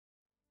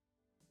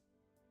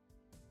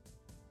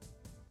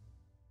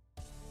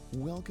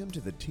Welcome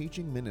to the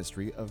teaching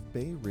ministry of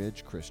Bay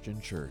Ridge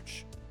Christian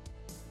Church.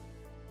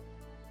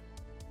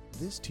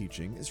 This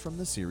teaching is from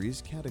the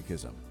series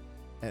Catechism.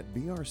 At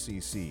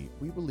BRCC,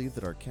 we believe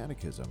that our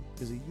catechism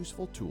is a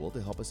useful tool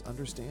to help us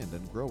understand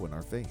and grow in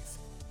our faith.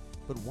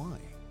 But why?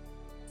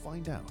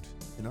 Find out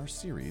in our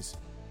series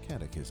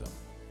Catechism.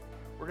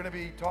 We're going to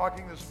be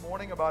talking this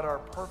morning about our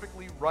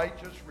perfectly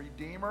righteous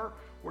Redeemer.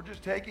 We're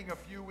just taking a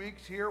few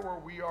weeks here where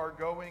we are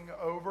going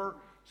over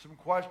some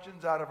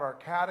questions out of our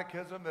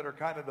catechism that are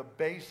kind of the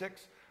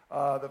basics,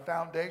 the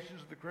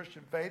foundations of the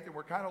Christian faith, and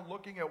we're kind of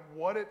looking at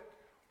what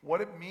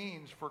it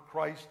means for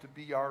Christ to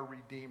be our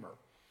Redeemer.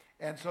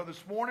 And so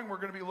this morning we're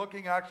going to be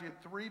looking actually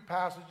at three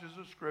passages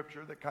of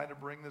Scripture that kind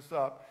of bring this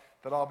up,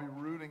 that I'll be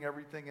rooting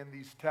everything in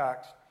these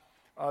texts.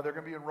 They're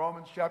going to be in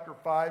Romans chapter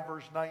 5,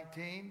 verse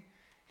 19,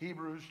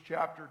 Hebrews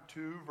chapter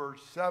 2, verse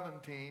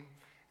 17,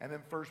 and then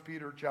 1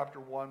 Peter chapter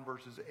 1,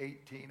 verses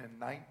 18 and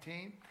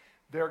 19.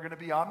 They're going to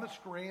be on the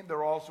screen.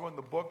 They're also in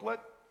the booklet,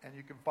 and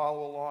you can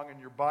follow along in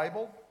your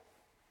Bible.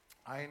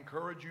 I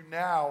encourage you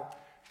now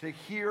to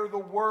hear the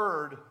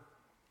word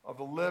of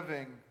the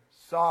living,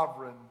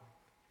 sovereign,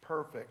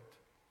 perfect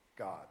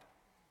God.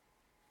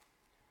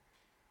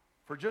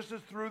 For just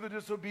as through the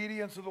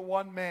disobedience of the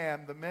one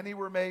man, the many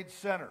were made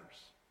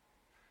sinners,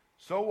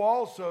 so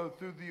also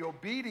through the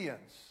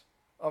obedience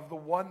of the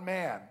one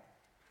man,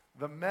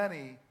 the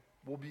many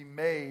will be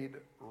made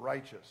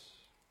righteous.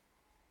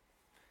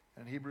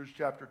 In Hebrews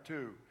chapter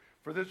 2,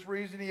 for this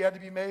reason he had to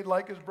be made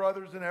like his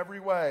brothers in every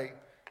way,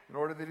 in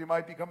order that he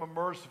might become a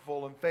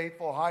merciful and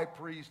faithful high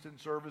priest in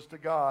service to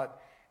God,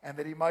 and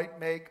that he might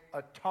make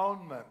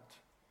atonement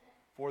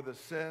for the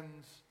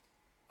sins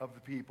of the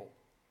people.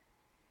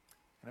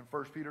 And in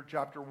 1 Peter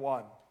chapter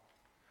 1,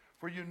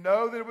 for you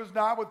know that it was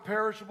not with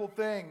perishable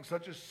things,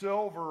 such as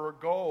silver or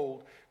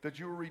gold, that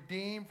you were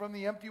redeemed from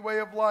the empty way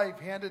of life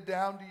handed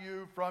down to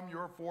you from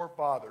your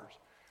forefathers,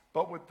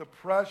 but with the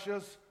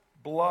precious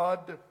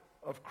blood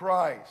of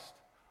Christ,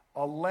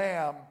 a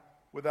lamb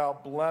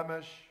without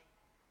blemish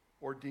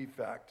or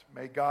defect.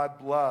 May God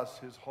bless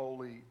his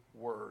holy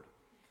word.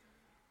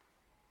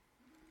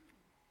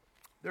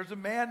 There's a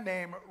man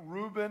named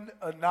Ruben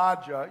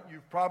Anaja.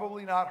 You've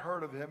probably not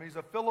heard of him. He's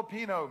a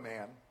Filipino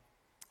man.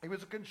 He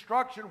was a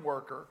construction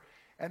worker,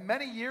 and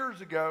many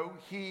years ago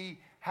he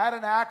had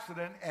an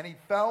accident and he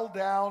fell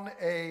down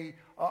a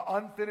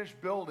unfinished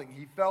building.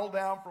 He fell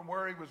down from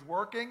where he was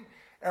working.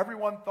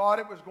 Everyone thought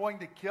it was going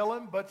to kill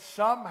him, but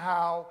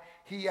somehow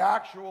he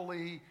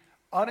actually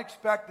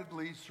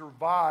unexpectedly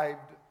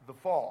survived the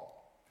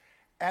fall.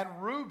 And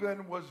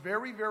Reuben was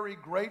very, very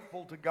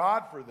grateful to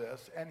God for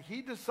this, and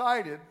he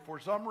decided, for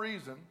some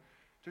reason,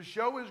 to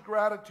show his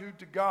gratitude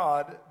to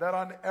God that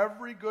on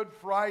every Good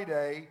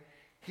Friday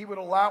he would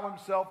allow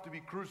himself to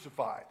be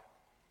crucified.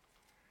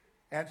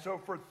 And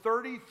so for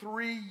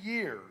 33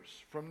 years,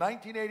 from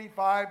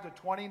 1985 to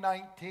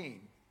 2019,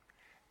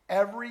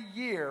 every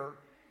year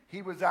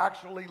he was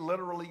actually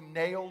literally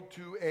nailed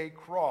to a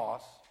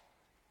cross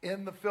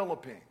in the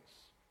Philippines.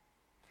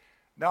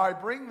 Now, I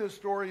bring this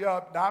story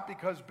up not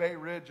because Bay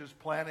Ridge is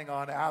planning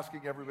on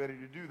asking everybody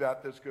to do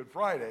that this Good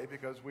Friday,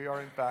 because we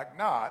are in fact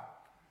not,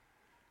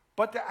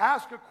 but to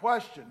ask a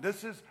question.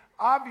 This is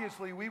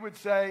obviously, we would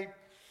say,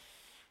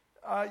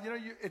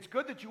 it's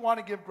good that you want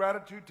to give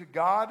gratitude to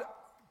God.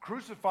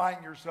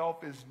 Crucifying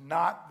yourself is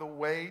not the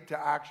way to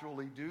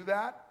actually do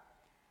that,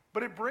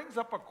 but it brings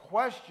up a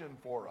question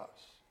for us.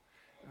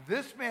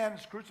 This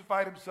man's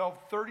crucified himself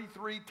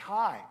 33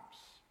 times,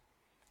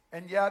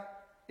 and yet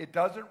it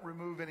doesn't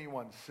remove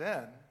anyone's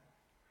sin.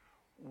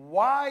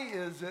 Why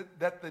is it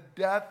that the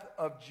death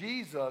of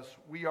Jesus,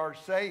 we are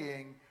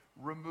saying,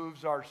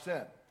 removes our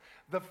sin?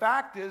 The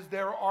fact is,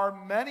 there were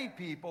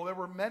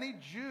many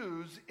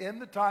Jews in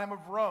the time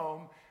of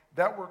Rome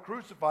that were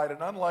crucified,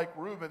 and unlike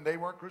Reuben, they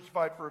weren't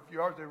crucified for a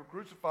few hours, they were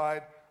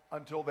crucified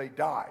until they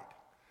died.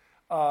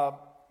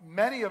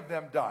 Many of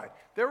them died.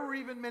 There were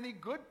even many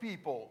good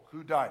people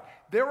who died.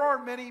 There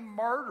are many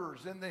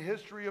martyrs in the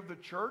history of the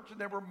church, and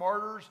there were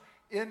martyrs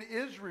in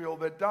Israel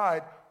that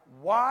died.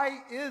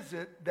 Why is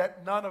it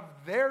that none of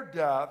their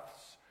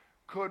deaths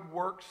could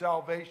work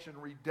salvation,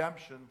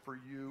 redemption for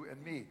you and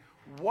me?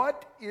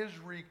 What is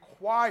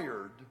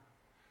required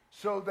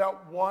so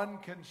that one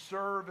can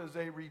serve as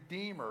a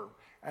redeemer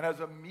and as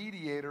a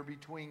mediator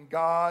between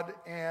God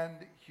and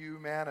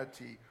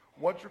humanity?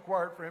 What's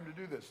required for him to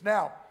do this?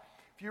 Now,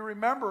 if you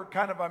remember,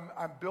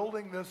 I'm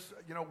building this,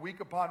 week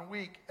upon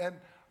week, and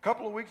a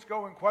couple of weeks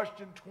ago in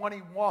question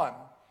 21,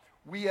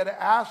 we had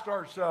asked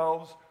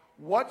ourselves,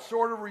 what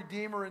sort of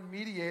redeemer and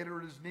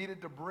mediator is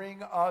needed to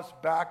bring us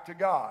back to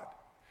God?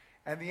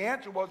 And the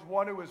answer was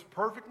one who is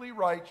perfectly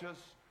righteous,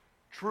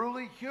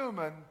 truly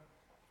human,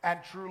 and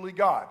truly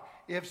God.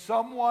 If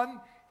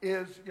someone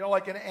is,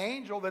 like an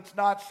angel that's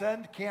not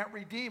sent, can't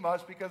redeem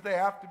us because they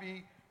have to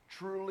be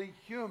truly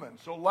human.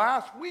 So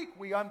last week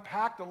we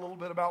unpacked a little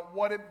bit about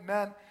what it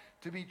meant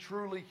to be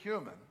truly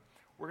human.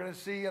 We're going to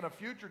see in a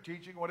future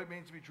teaching what it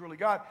means to be truly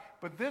God.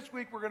 But this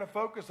week we're going to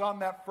focus on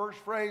that first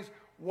phrase,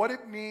 what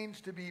it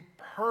means to be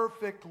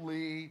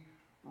perfectly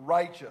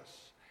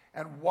righteous.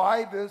 and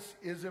why this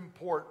is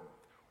important.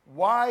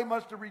 Why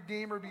must a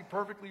Redeemer be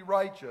perfectly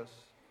righteous?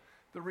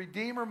 The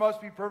Redeemer must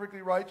be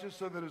perfectly righteous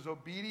so that his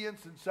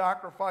obedience and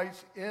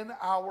sacrifice in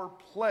our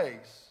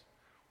place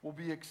will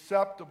be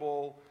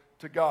acceptable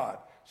to God.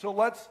 So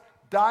let's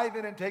dive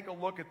in and take a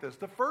look at this.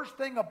 The first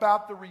thing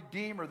about the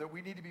Redeemer that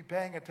we need to be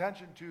paying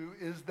attention to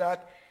is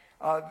that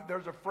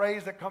there's a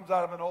phrase that comes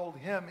out of an old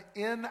hymn,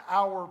 in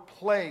our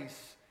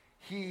place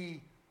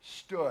he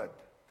stood.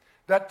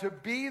 That to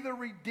be the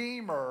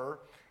Redeemer,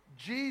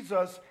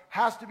 Jesus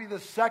has to be the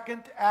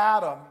second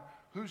Adam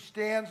who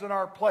stands in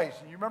our place.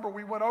 And you remember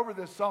we went over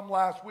this some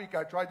last week.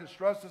 I tried to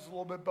stress this a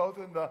little bit both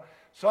in the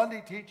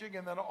Sunday teaching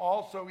and then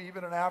also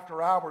even in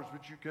after hours,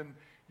 which you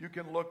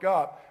can look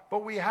up.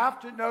 But we have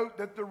to note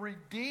that the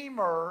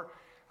Redeemer,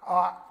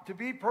 to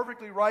be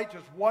perfectly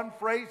righteous, one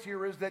phrase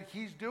here is that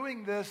he's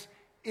doing this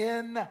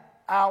in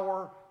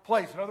our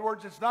place. In other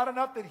words, it's not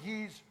enough that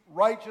he's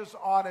righteous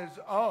on his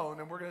own,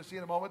 and we're going to see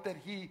in a moment that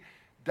he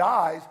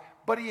dies,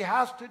 but he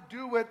has to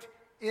do it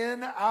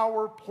in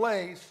our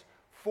place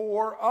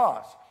for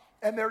us.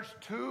 And there's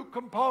two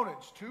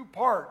components, two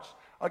parts,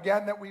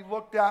 again, that we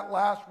looked at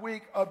last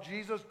week of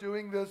Jesus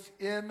doing this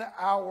in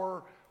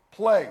our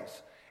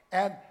place.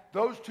 And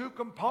those two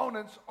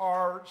components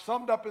are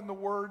summed up in the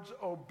words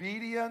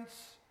obedience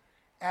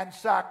and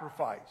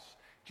sacrifice.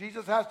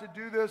 Jesus has to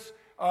do this,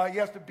 he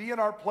has to be in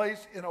our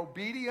place in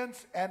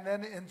obedience and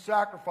then in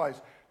sacrifice.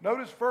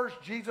 Notice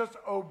first, Jesus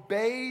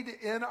obeyed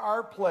in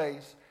our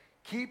place,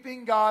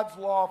 keeping God's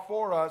law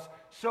for us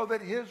so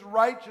that his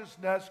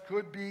righteousness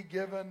could be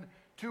given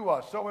to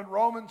us. So in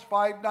Romans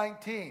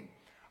 5:19,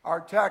 our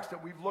text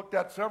that we've looked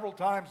at several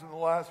times in the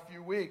last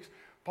few weeks,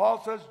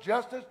 Paul says,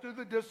 just as through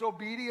the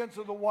disobedience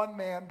of the one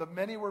man, the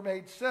many were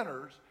made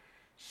sinners,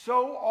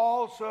 so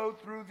also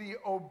through the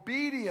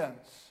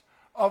obedience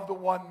of the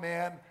one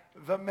man,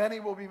 the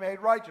many will be made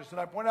righteous. And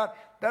I point out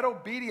that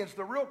obedience,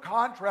 the real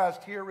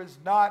contrast here is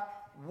not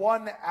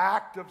one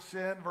act of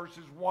sin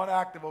versus one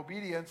act of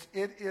obedience.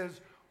 It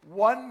is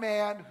one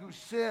man who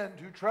sinned,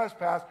 who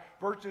trespassed,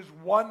 versus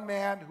one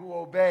man who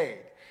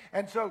obeyed.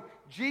 And so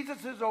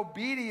Jesus'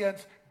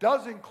 obedience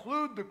does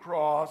include the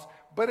cross,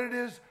 but it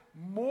is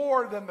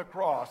more than the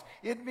cross.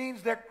 It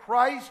means that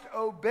Christ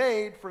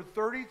obeyed for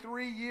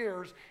 33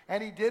 years,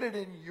 and he did it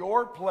in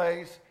your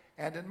place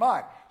and in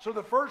mine. So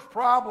the first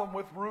problem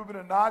with Reuben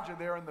and Nadja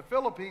there in the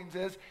Philippines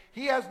is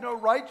he has no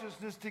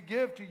righteousness to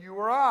give to you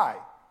or I.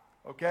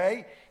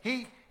 Okay?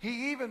 He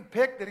even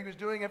picked that he was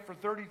doing it for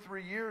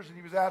 33 years, and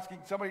he was asking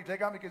somebody to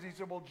take on because he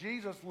said, well,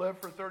 Jesus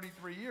lived for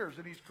 33 years,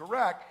 and he's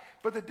correct.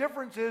 But the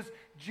difference is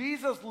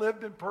Jesus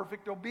lived in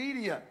perfect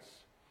obedience.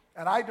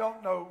 And I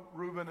don't know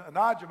Reuben and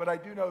Nadja, but I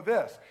do know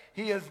this.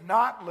 He has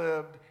not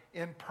lived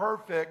in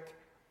perfect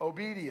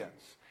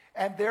obedience.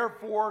 And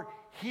therefore,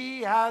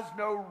 he has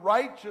no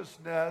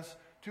righteousness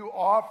to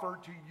offer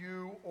to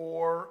you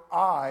or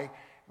I.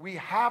 We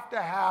have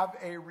to have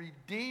a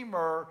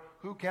Redeemer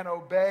who can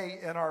obey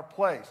in our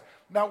place.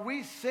 Now,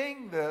 we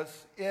sing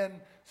this in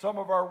some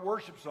of our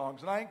worship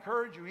songs, and I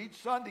encourage you each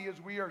Sunday as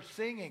we are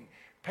singing,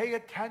 pay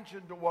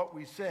attention to what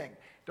we sing.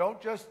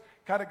 Don't just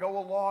kind of go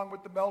along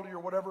with the melody or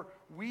whatever.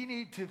 We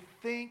need to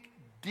think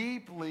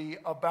deeply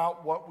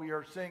about what we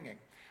are singing.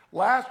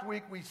 Last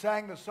week, we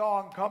sang the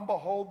song, Come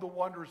Behold the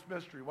Wondrous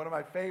Mystery, one of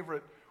my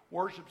favorite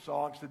worship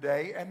songs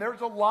today, and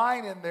there's a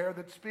line in there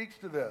that speaks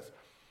to this.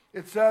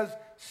 It says,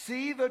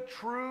 see the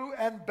true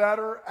and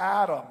better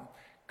Adam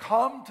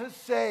come to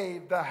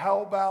save the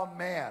hell-bound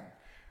man.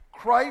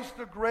 Christ,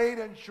 the great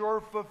and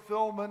sure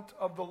fulfillment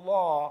of the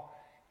law,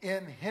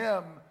 in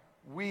him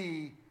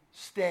we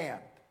stand.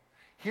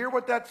 Hear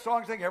what that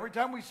song's saying. Every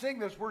time we sing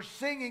this, we're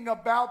singing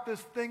about this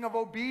thing of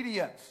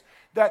obedience.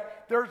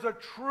 That there's a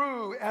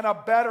true and a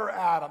better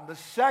Adam, the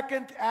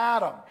second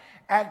Adam.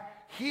 And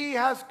he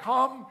has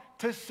come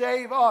to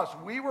save us.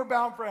 We were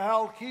bound for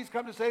hell. He's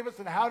come to save us.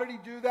 And how did he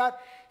do that?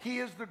 He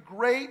is the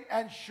great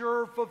and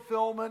sure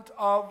fulfillment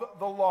of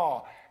the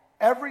law.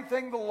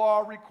 Everything the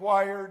law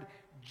required,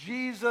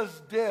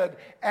 Jesus did.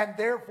 And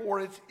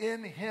therefore, it's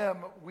in him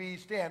we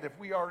stand. If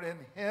we are in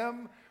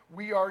him,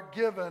 we are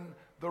given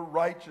the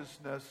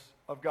righteousness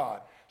of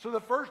God. So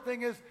the first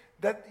thing is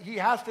that he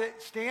has to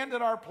stand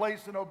in our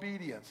place in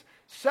obedience.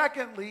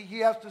 Secondly, he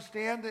has to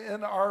stand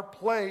in our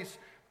place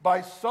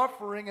by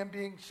suffering and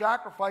being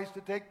sacrificed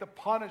to take the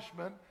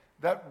punishment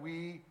that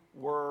we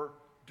were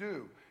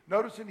due.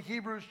 Notice in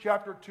Hebrews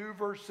chapter 2,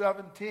 verse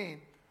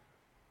 17,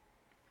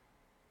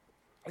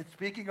 it's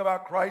speaking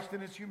about Christ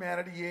and his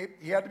humanity.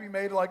 He had to be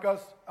made like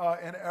us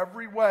in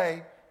every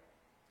way.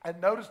 And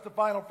notice the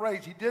final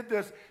phrase. He did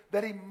this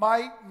that he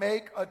might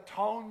make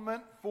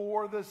atonement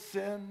for the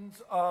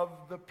sins of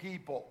the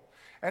people.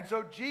 And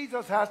so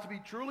Jesus has to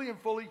be truly and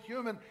fully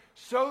human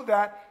so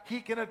that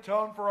he can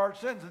atone for our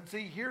sins. And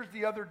see, here's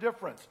the other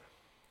difference.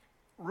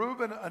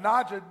 Reuben and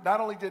Nadja not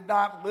only did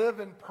not live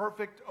in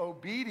perfect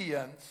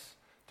obedience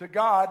to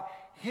God,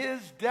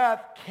 his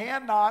death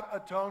cannot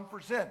atone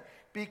for sin.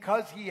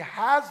 Because he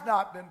has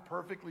not been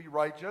perfectly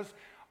righteous,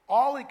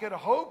 all he could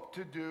hope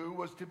to do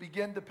was to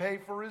begin to pay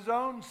for his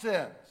own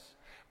sins.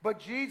 But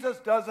Jesus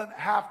doesn't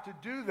have to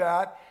do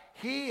that.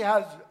 He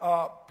has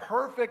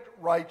perfect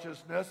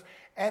righteousness,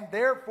 and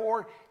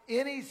therefore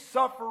any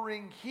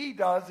suffering he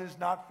does is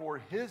not for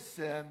his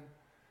sin,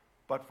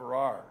 but for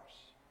ours.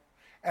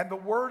 And the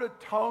word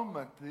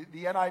atonement,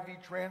 the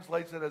NIV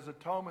translates it as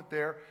atonement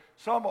there.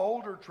 Some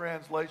older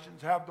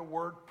translations have the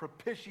word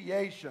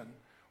propitiation,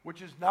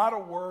 which is not a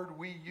word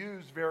we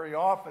use very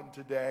often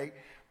today.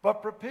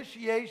 But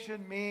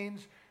propitiation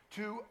means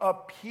to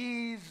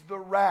appease the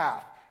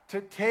wrath,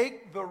 to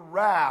take the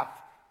wrath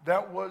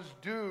that was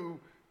due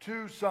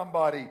to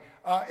somebody.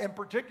 In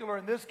particular,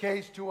 in this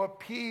case, to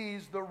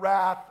appease the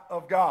wrath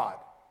of God.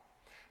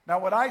 Now,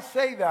 when I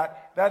say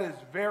that, that is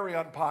very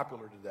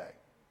unpopular today.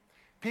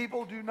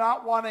 People do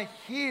not want to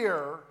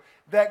hear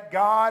that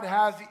God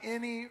has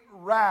any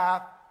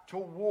wrath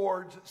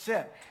towards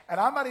sin. And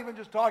I'm not even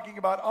just talking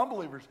about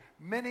unbelievers.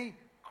 Many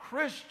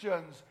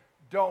Christians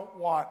don't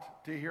want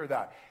to hear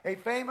that. A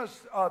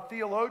famous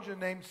theologian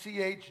named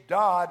C.H.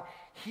 Dodd,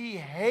 he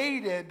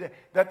hated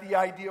that the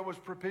idea was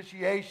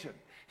propitiation.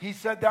 He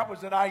said that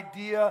was an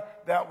idea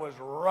that was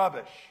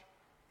rubbish,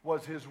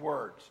 was his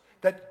words.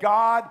 That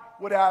God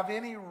would have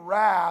any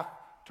wrath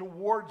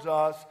towards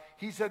us.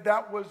 He said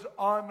that was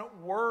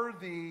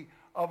unworthy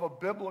of a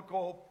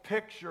biblical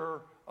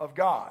picture of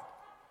God.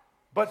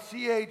 But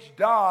C.H.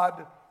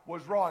 Dodd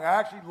was wrong. I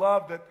actually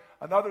love that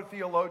another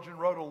theologian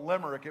wrote a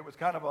limerick. It was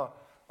kind of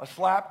a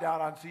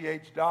slapdown on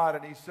C.H. Dodd,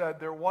 and he said,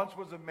 there once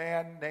was a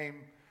man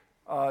named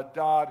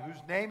Dodd,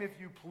 whose name, if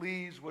you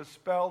please, was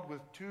spelled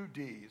with two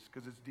D's,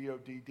 because it's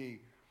D-O-D-D,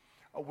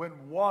 when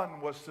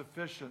one was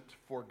sufficient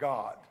for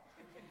God.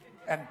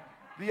 And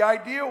the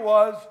idea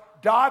was,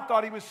 Dodd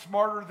thought he was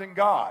smarter than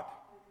God.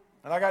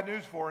 And I got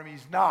news for him,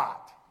 he's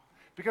not.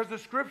 Because the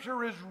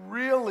scripture is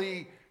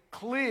really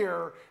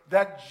clear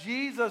that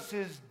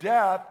Jesus'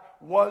 death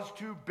was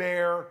to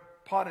bear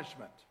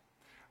punishment.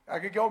 I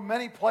could go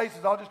many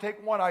places. I'll just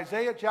take one.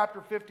 Isaiah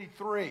chapter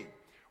 53,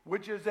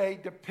 which is a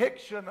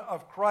depiction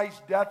of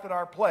Christ's death in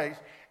our place.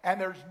 And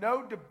there's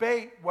no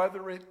debate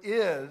whether it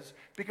is,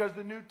 because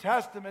the New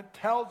Testament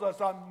tells us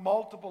on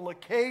multiple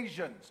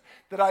occasions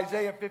that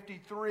Isaiah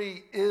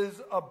 53 is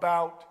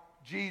about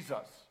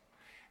Jesus.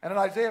 And in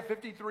Isaiah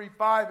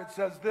 53:5 it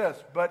says this,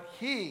 but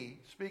he,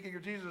 speaking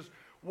of Jesus,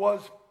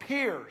 was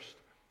pierced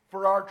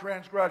for our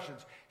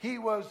transgressions. He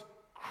was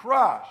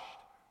crushed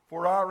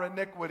for our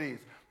iniquities.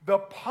 The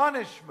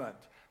punishment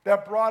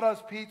that brought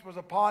us peace was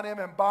upon him,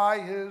 and by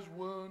his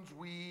wounds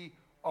we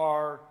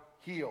are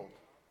healed.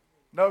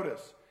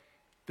 Notice,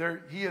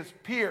 he is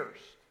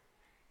pierced.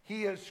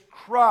 He is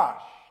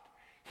crushed.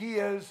 He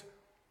is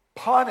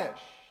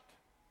punished.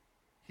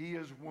 He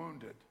is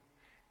wounded.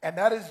 And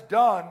that is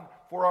done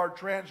for our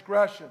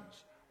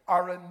transgressions,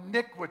 our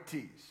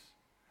iniquities.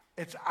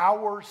 It's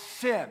our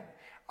sin.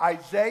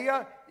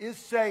 Isaiah is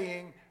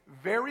saying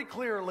very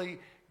clearly,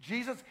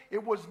 Jesus,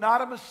 it was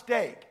not a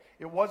mistake.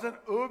 It wasn't,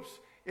 oops,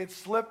 it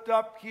slipped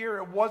up here.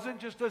 It wasn't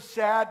just a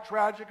sad,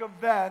 tragic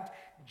event.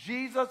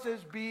 Jesus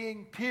is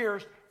being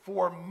pierced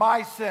for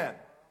my sin.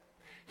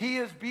 He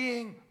is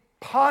being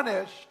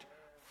punished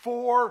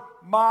for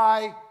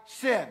my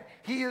sin.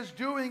 He is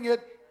doing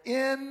it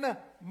in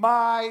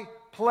my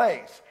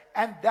place.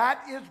 And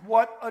that is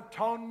what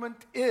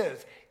atonement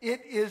is.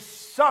 It is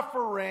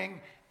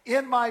suffering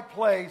in my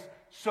place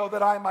so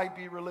that I might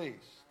be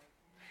released.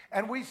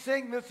 And we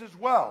sing this as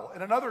well.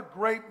 In another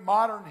great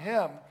modern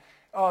hymn,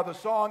 the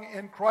song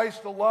In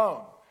Christ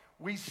Alone,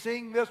 we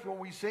sing this when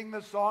we sing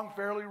this song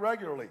fairly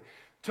regularly.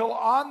 Till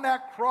on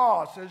that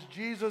cross as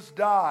Jesus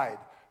died,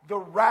 the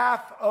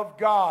wrath of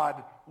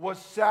God was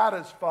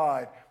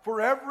satisfied.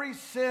 For every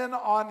sin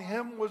on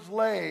him was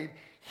laid.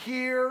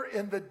 Here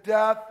in the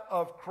death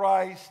of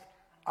Christ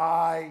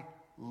I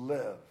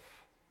live.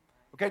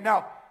 Okay,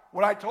 now,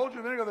 when I told you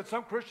a minute ago that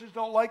some Christians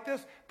don't like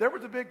this, there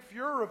was a big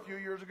furor a few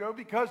years ago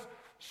because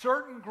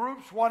certain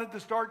groups wanted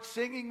to start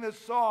singing this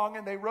song,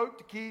 and they wrote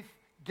to Keith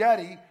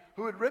Getty,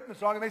 who had written the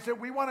song, and they said,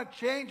 we want to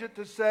change it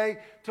to say,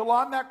 till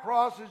on that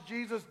cross as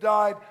Jesus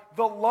died,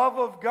 the love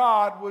of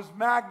God was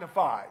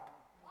magnified.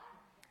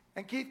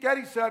 And Keith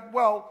Getty said,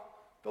 well,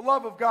 the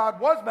love of God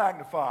was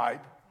magnified,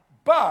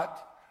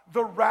 but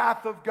the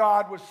wrath of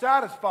God was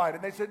satisfied.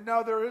 And they said,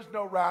 no, there is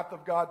no wrath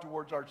of God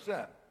towards our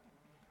sin.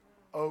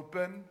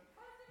 Open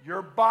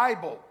your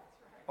Bible,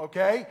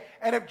 okay?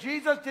 And if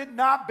Jesus did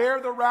not bear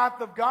the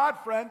wrath of God,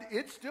 friend,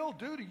 it's still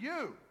due to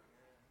you.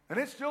 And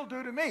it's still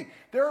due to me.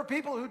 There are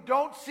people who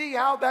don't see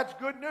how that's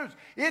good news.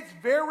 It's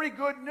very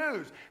good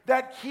news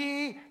that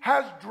he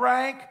has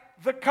drank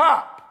the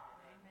cup.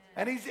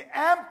 And he's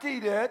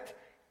emptied it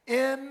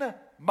in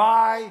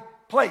my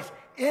place.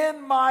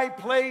 In my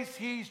place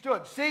he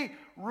stood. See,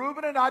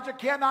 Reuben and Nadja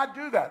cannot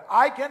do that.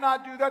 I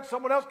cannot do that.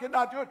 Someone else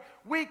cannot do it.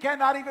 We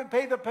cannot even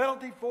pay the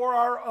penalty for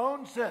our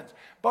own sins.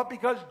 But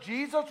because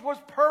Jesus was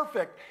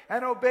perfect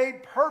and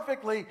obeyed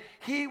perfectly,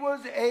 he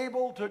was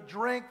able to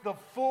drink the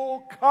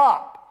full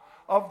cup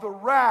of the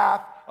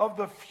wrath, of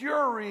the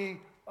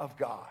fury of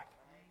God.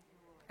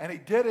 And he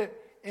did it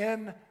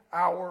in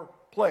our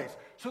place.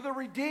 So the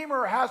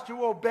Redeemer has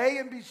to obey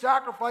and be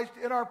sacrificed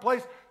in our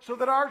place so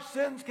that our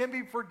sins can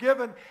be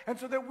forgiven and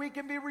so that we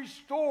can be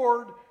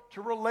restored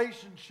to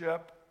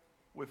relationship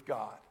with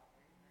God.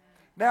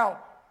 Now,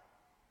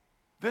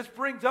 this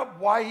brings up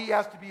why he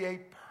has to be a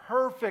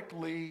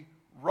perfectly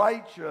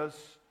righteous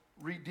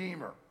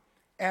Redeemer.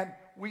 And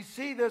we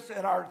see this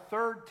in our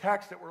third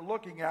text that we're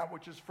looking at,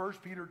 which is 1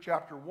 Peter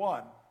chapter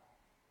 1.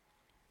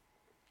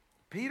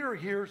 Peter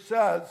here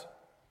says,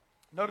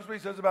 notice what he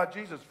says about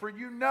Jesus. For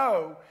you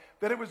know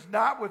that it was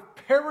not with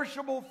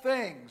perishable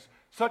things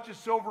such as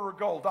silver or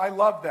gold. I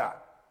love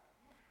that.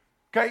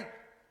 Okay?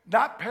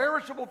 Not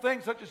perishable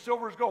things such as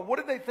silver or gold. What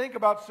did they think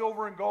about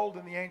silver and gold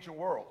in the ancient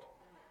world?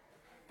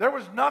 There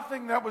was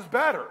nothing that was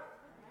better.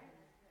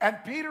 And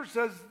Peter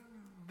says,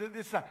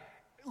 it's not.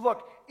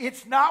 Look,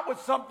 it's not with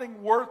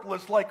something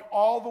worthless like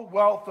all the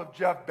wealth of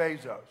Jeff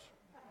Bezos.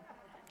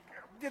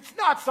 It's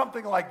not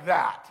something like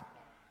that.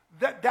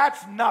 That's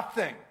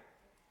nothing.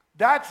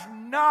 That's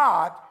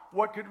not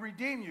what could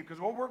redeem you. Because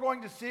what we're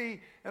going to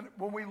see, and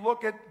when we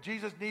look at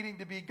Jesus needing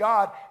to be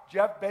God,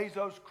 Jeff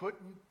Bezos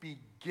couldn't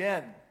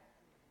begin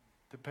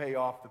to pay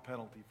off the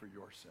penalty for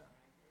your sin.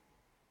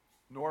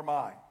 Nor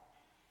mine.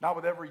 Not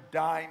with every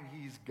dime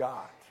he's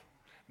got.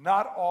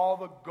 Not all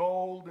the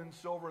gold and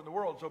silver in the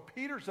world. So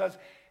Peter says,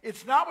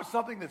 it's not with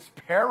something that's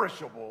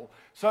perishable,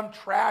 some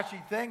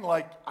trashy thing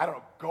like, I don't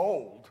know,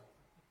 gold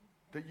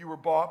that you were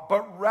bought,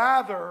 but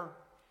rather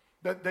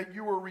that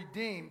you were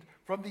redeemed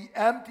from the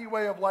empty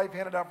way of life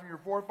handed out from your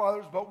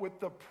forefathers, but with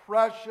the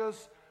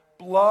precious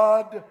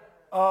blood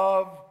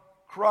of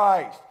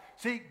Christ.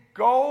 See,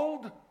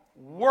 gold,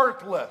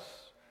 worthless.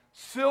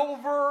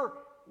 Silver,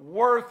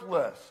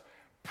 worthless.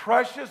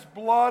 Precious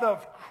blood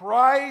of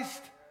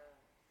Christ,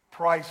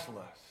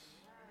 priceless.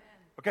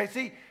 Okay,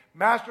 see,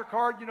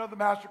 MasterCard, you know the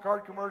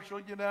MasterCard commercial,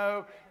 you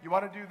know, you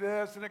want to do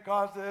this and it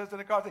costs this and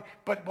it costs this,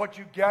 but what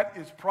you get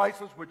is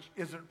priceless, which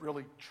isn't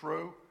really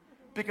true,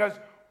 because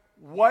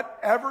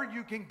whatever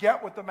you can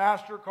get with the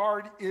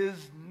MasterCard is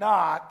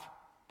not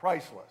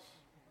priceless.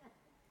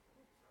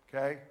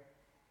 Okay?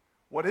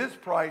 What is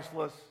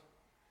priceless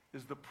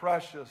is the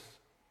precious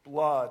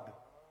blood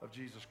of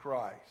Jesus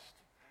Christ.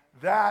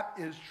 That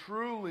is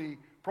truly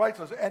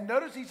priceless. And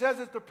notice he says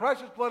it's the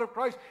precious blood of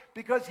Christ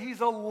because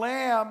he's a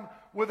lamb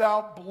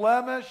without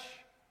blemish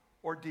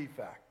or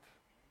defect.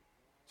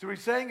 So what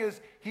he's saying is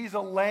he's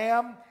a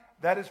lamb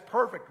that is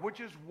perfect, which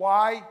is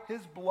why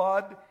his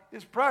blood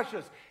is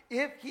precious.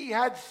 If he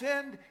had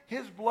sinned,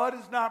 his blood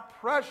is not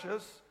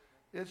precious.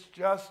 It's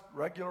just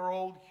regular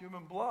old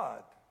human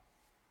blood.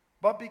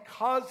 But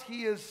because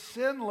he is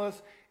sinless,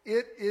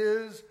 it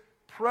is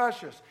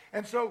precious.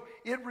 And so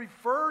it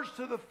refers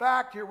to the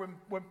fact here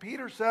when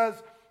Peter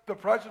says the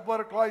precious blood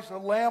of Christ, the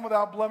lamb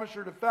without blemish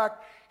or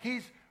defect,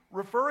 he's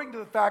referring to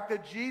the fact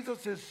that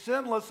Jesus is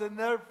sinless and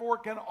therefore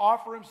can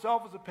offer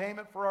himself as a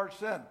payment for our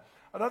sin.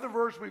 Another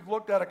verse we've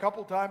looked at a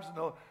couple times in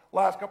the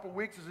last couple of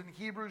weeks is in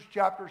Hebrews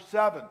chapter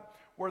 7,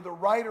 where the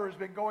writer has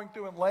been going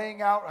through and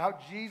laying out how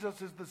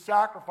Jesus is the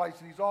sacrifice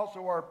and he's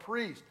also our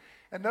priest.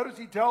 And notice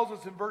he tells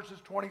us in verses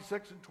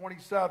 26 and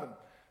 27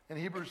 in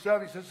Hebrews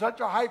 7, he says,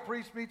 such a high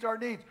priest meets our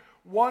needs,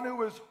 one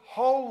who is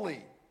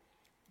holy,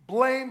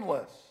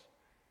 blameless,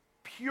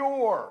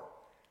 pure,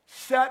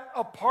 set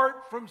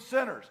apart from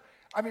sinners.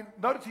 I mean,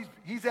 notice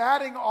he's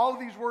adding all of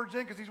these words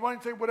in because he's wanting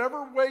to say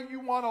whatever way you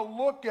want to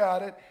look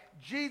at it,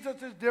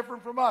 Jesus is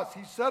different from us.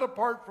 He's set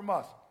apart from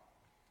us.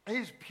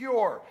 He's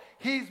pure.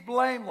 He's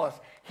blameless.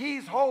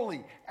 He's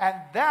holy. And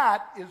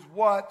that is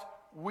what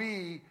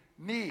we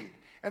need.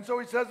 And so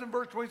he says in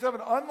verse 27,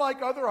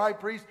 unlike other high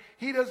priests,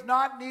 he does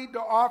not need to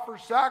offer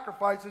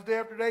sacrifices day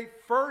after day,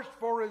 first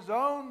for his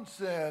own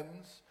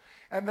sins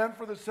and then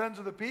for the sins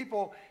of the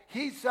people.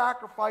 He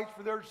sacrificed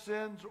for their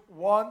sins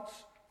once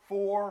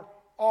for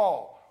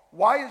all.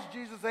 Why is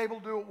Jesus able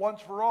to do it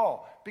once for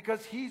all?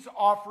 Because he's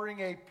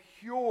offering a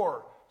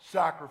pure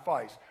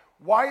sacrifice.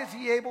 Why is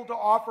he able to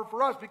offer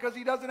for us? Because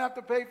he doesn't have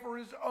to pay for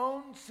his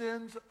own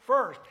sins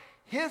first.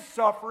 His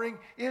suffering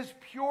is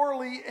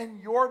purely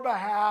in your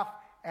behalf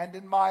and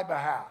in my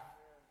behalf.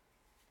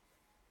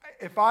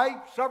 If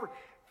I suffer,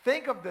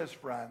 think of this,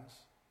 friends.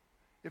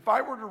 If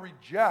I were to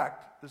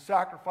reject the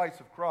sacrifice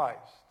of Christ,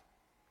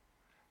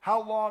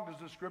 how long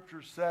does the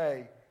scripture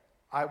say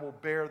I will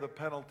bear the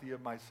penalty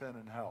of my sin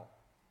in hell?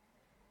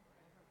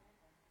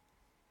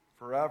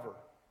 Forever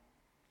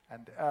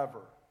and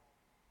ever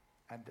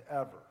and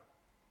ever.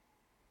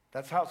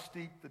 That's how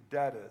steep the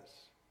debt is.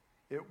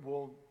 It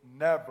will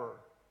never,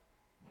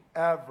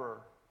 ever,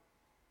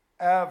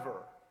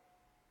 ever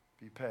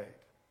be paid.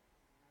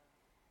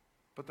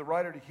 But the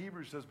writer to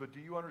Hebrews says, but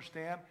do you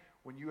understand?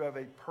 When you have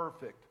a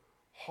perfect,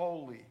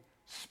 holy,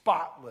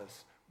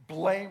 spotless,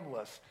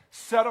 blameless,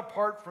 set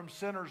apart from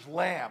sinners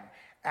lamb,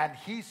 and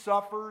he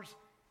suffers,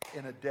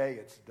 in a day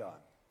it's done.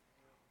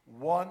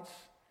 Once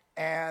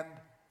and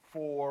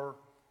for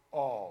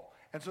all.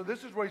 And so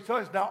this is what he's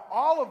telling us. Now,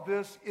 all of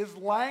this is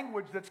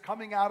language that's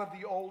coming out of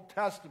the Old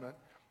Testament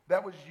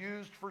that was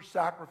used for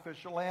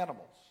sacrificial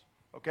animals.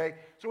 Okay?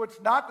 So it's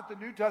not that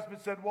the New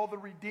Testament said, well, the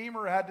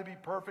Redeemer had to be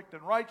perfect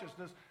in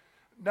righteousness.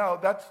 No,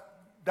 that's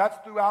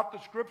throughout the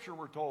Scripture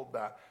we're told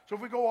that. So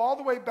if we go all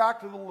the way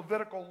back to the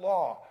Levitical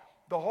law,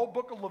 the whole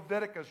book of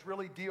Leviticus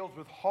really deals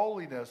with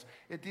holiness.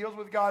 It deals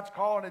with God's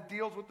call, and it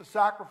deals with the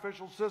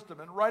sacrificial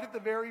system. And right at the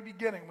very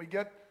beginning, we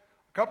get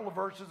a couple of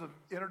verses of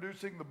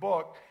introducing the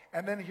book,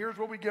 and then here's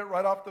what we get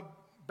right off the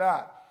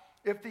bat.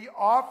 If the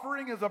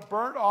offering is a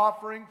burnt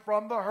offering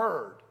from the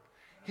herd,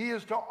 he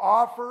is to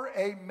offer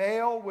a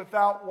male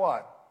without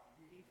what?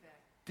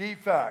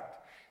 Defect.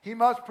 He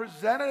must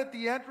present it at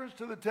the entrance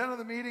to the tent of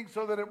the meeting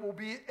so that it will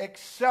be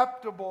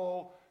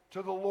acceptable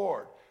to the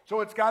Lord.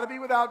 So it's got to be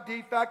without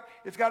defect.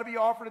 It's got to be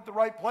offered at the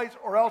right place,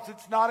 or else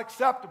it's not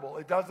acceptable.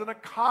 It doesn't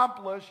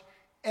accomplish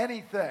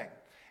anything.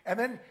 And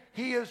then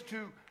he is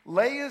to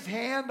lay his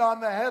hand on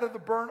the head of the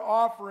burnt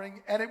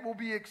offering, and it will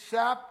be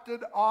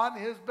accepted on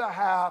his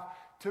behalf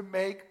to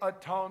make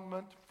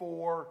atonement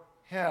for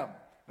him.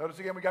 Notice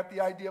again, we got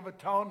the idea of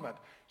atonement.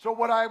 So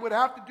what I would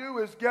have to do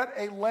is get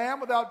a lamb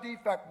without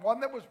defect, one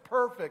that was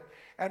perfect,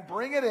 and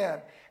bring it in.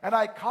 And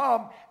I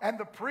come, and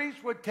the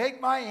priest would take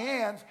my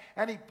hands,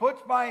 and he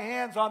puts my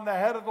hands on the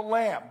head of the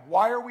lamb.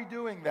 Why are we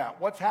doing that?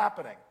 What's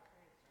happening?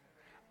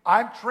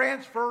 I'm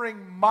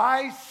transferring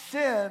my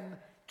sin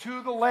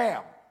to the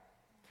lamb.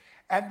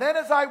 And then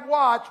as I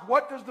watch,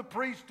 what does the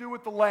priest do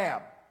with the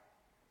lamb?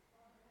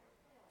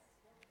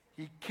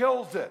 He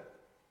kills it.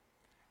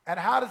 And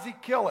how does he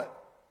kill it?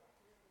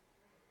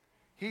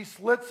 He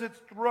slits its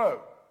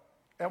throat.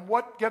 And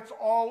what gets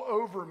all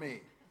over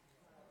me?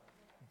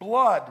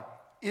 Blood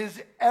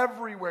is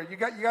everywhere. You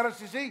got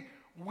to see,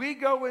 we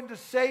go into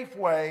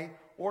Safeway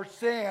or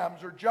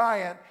Sam's or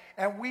Giant,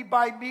 and we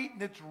buy meat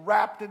and it's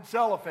wrapped in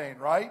cellophane,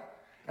 right?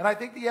 And I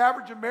think the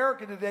average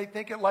American today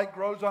think it like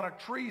grows on a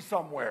tree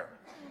somewhere.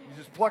 You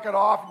just pluck it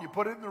off and you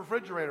put it in the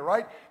refrigerator,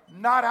 right?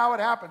 Not how it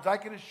happens. I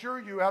can assure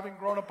you, having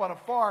grown up on a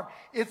farm,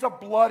 it's a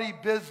bloody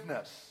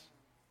business.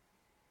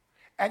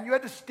 And you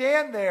had to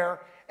stand there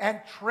and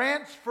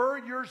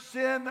transfer your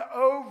sin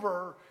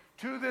over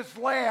to this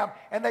lamb,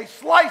 and they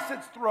slice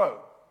its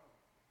throat.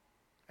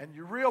 And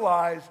you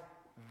realize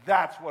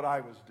that's what I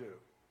was due.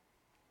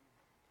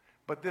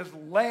 But this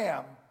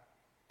lamb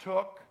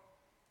took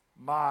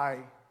my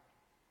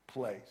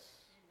place.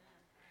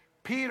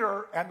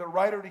 Peter and the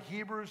writer to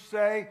Hebrews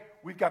say,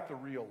 we've got the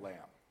real lamb.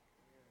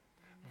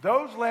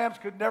 Those lambs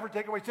could never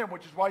take away sin,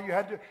 which is why you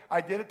had to,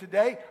 I did it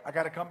today, I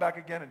got to come back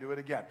again and do it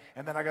again.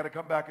 And then I got to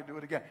come back and do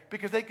it again.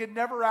 Because they could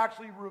never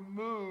actually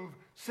remove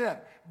sin.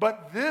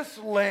 But this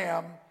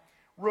lamb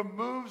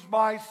removes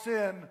my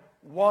sin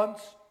once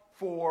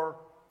for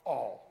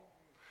all.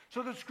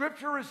 So the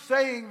scripture is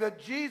saying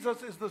that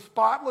Jesus is the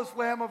spotless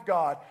Lamb of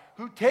God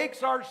who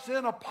takes our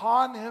sin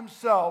upon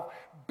himself,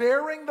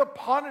 bearing the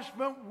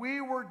punishment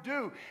we were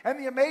due. And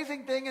the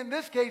amazing thing in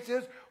this case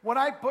is when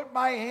I put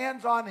my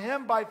hands on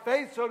him by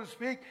faith, so to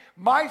speak,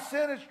 my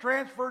sin is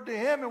transferred to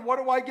him, and what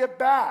do I get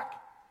back?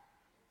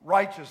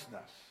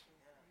 Righteousness.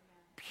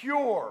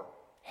 Pure,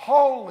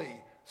 holy,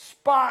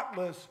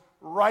 spotless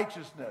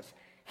righteousness.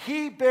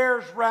 He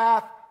bears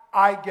wrath,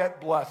 I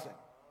get blessing.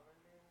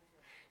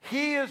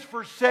 He is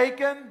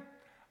forsaken,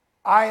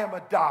 I am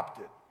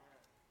adopted.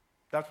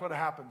 That's what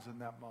happens in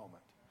that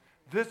moment.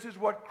 This is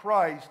what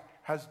Christ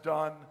has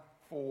done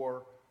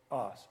for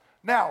us.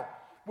 Now,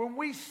 when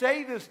we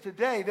say this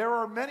today, there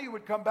are many who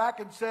would come back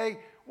and say,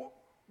 well,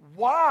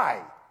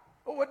 why?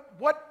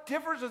 What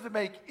difference does it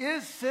make?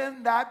 Is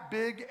sin that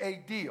big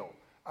a deal?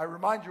 I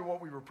remind you of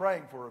what we were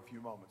praying for a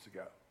few moments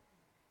ago.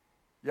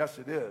 Yes,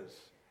 it is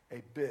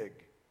a big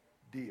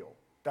deal.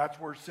 That's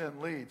where sin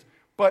leads.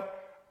 But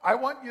I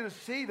want you to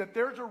see that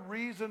there's a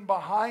reason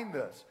behind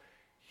this.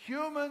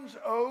 Humans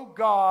owe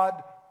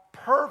God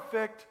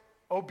perfect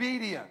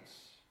obedience.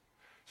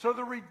 So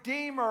the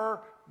Redeemer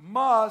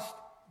must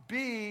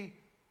be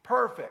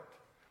perfect.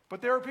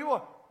 But there are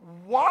people,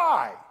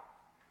 why?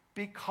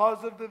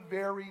 Because of the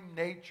very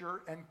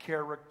nature and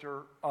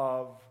character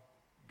of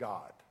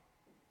God.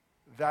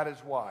 That is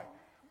why.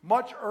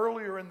 Much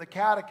earlier in the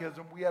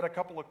catechism, we had a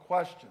couple of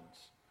questions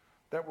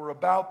that were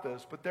about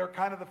this, but they're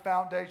kind of the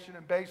foundation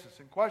and basis.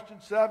 In question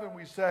 7,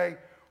 we say,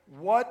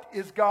 what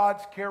is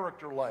God's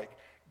character like?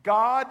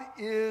 God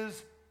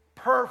is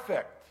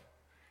perfect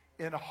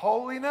in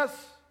holiness,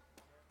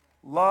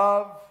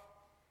 love,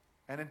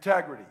 and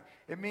integrity.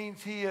 It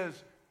means he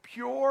is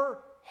pure,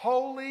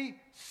 holy,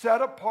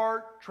 set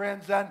apart,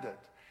 transcendent.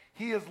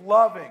 He is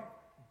loving,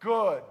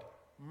 good,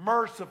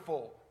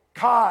 merciful,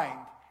 kind,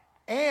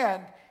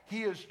 and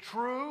he is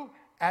true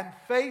and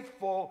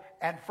faithful,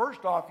 and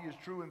first off, he is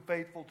true and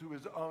faithful to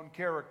his own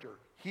character.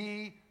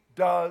 He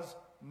does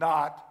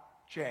not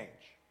change.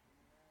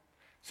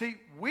 See,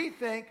 we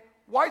think,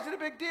 why is it a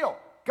big deal?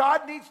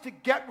 God needs to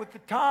get with the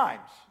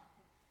times.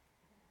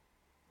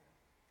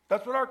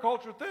 That's what our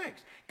culture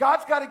thinks.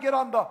 God's got to get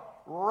on the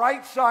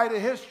right side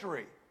of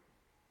history.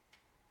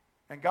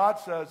 And God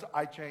says,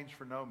 I change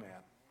for no man.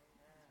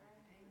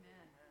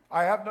 Amen.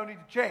 I have no need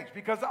to change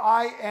because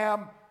I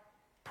am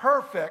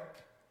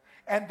perfect.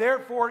 And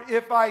therefore,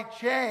 if I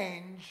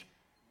change,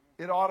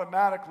 it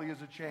automatically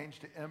is a change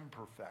to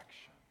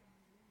imperfection.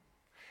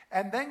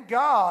 And then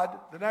God,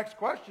 the next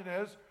question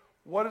is,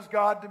 what does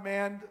God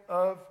demand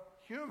of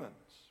humans?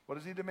 What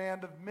does he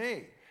demand of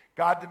me?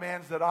 God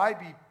demands that I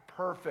be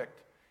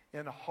perfect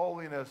in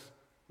holiness,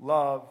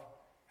 love,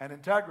 and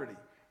integrity.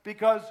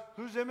 Because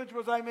whose image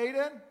was I made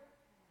in?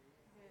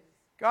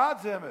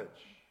 God's image.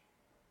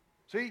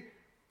 See,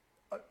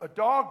 a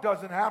dog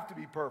doesn't have to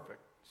be perfect.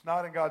 It's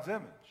not in God's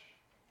image.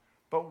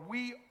 But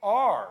we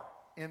are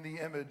in the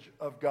image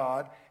of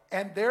God,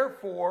 and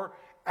therefore,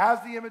 as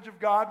the image of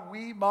God,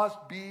 we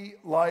must be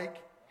like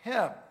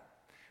him.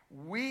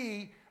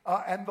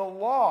 And the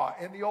law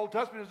in the Old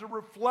Testament is a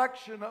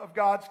reflection of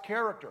God's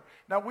character.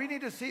 Now, we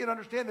need to see and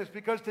understand this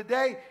because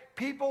today,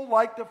 people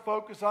like to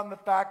focus on the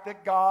fact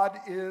that God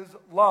is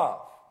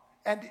love.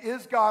 And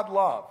is God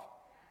love?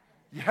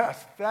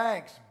 Yes,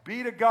 thanks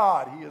be to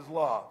God, he is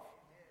love.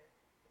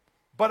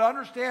 But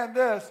understand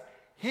this,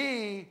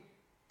 he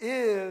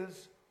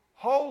is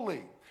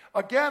holy.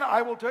 Again,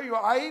 I will tell you,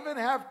 I even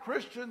have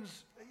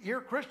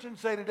hear Christians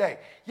say today,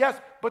 yes,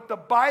 but the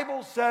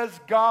Bible says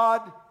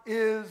God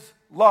is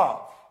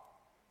love.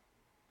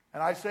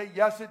 And I say,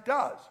 yes, it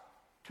does.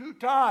 2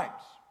 times.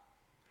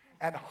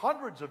 And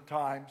hundreds of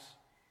times,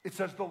 it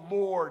says the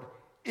Lord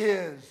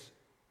is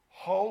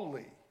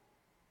holy.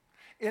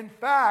 In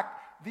fact,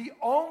 the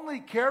only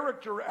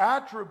character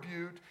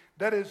attribute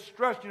that is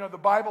stressed, the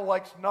Bible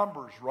likes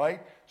numbers,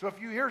 right? So if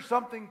you hear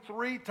something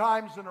 3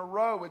 times in a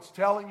row, it's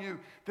telling you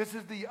this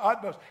is the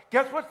utmost.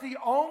 Guess what's the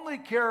only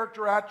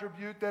character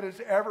attribute that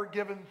is ever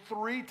given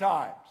 3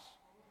 times?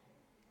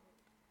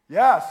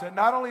 Yes, and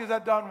not only is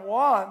that done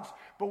once,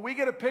 but we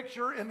get a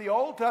picture in the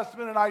Old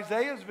Testament in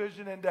Isaiah's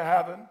vision into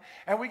heaven,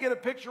 and we get a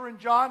picture in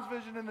John's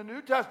vision in the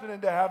New Testament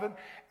into heaven.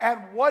 And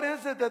what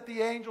is it that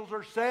the angels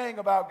are saying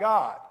about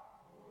God?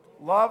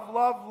 Love,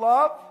 love,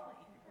 love.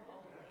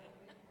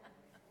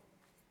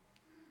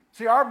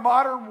 See, our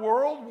modern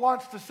world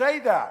wants to say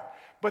that,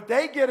 but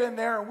they get in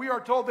there and we are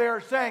told they are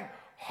saying,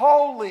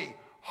 holy,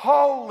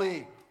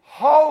 holy,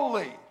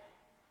 holy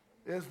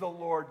is the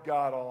Lord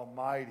God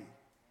Almighty.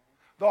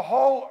 The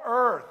whole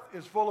earth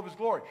is full of his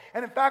glory.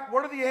 And in fact,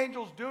 what are the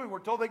angels doing? We're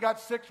told they got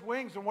 6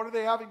 wings, and what are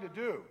they having to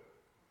do?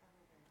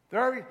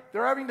 They're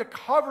having to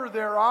cover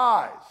their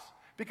eyes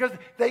because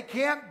they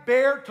can't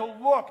bear to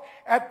look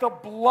at the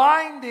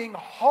blinding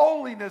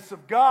holiness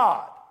of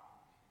God.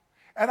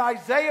 And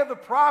Isaiah the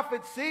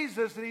prophet sees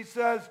this and he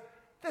says,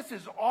 this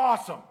is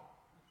awesome.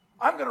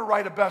 I'm going to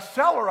write a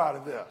bestseller out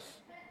of this.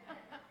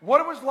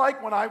 What it was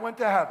like when I went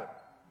to heaven.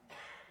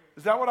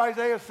 Is that what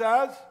Isaiah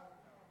says?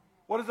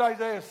 What does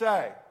Isaiah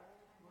say?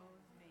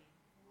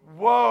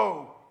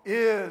 Woe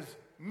is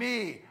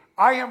me.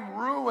 I am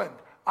ruined.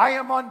 I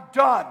am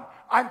undone.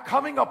 I'm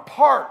coming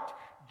apart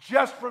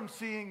just from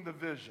seeing the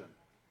vision.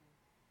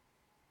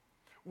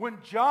 When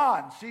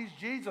John sees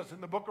Jesus in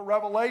the book of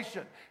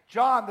Revelation,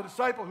 John, the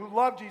disciple who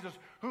loved Jesus,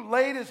 who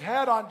laid his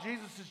head on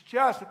Jesus'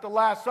 chest at the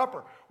Last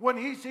Supper, when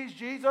he sees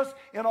Jesus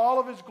in all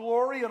of his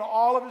glory and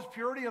all of his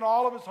purity and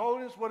all of his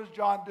holiness, what does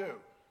John do?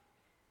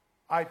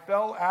 I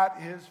fell at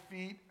his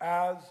feet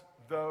as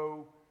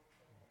though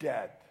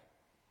dead.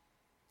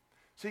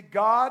 See,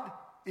 God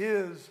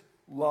is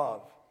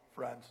love,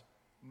 friends.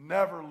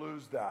 Never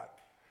lose that.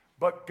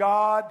 But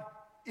God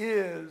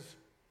is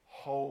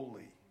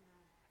holy.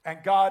 And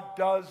God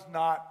does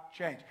not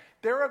change.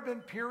 There have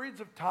been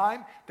periods of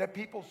time that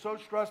people so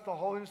stressed the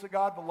holiness of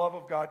God, the love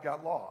of God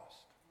got lost.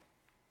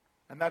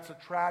 And that's a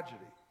tragedy.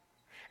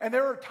 And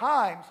there are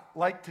times,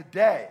 like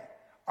today,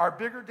 our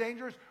bigger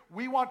dangers,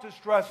 we want to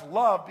stress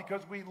love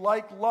because we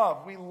like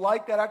love. We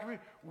like that attribute.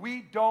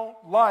 We don't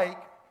like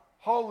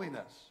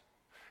holiness.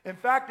 In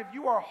fact, if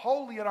you are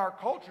holy in our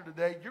culture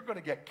today, you're going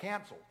to get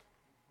canceled.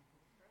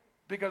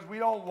 Because we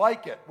don't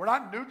like it. We're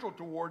not neutral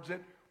towards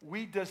it.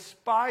 We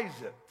despise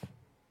it.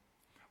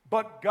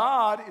 But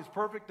God is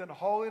perfect in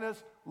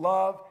holiness,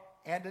 love,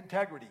 and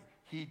integrity.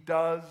 He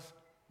does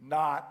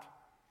not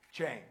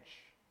change.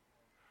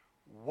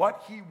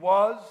 What he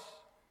was,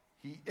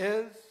 he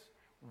is.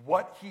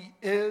 What he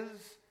is,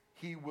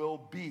 he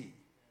will be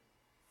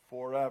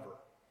forever.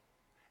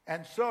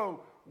 And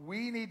so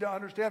we need to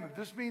understand that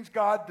this means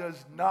God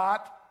does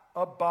not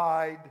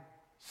abide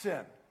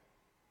sin.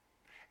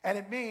 And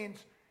it means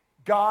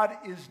God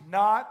is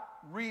not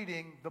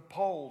reading the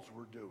polls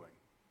we're doing.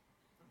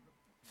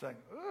 Saying,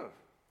 ugh,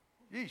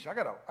 yeesh, I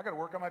gotta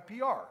work on my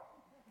PR.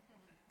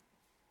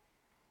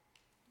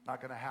 Not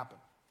going to happen.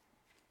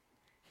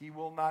 He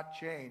will not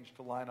change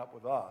to line up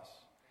with us.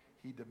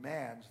 He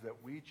demands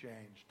that we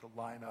change to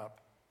line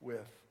up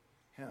with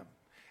him.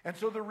 And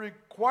so the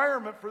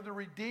requirement for the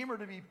Redeemer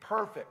to be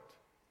perfect,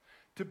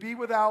 to be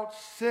without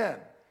sin,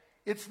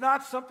 it's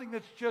not something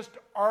that's just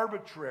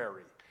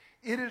arbitrary.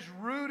 It is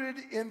rooted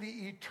in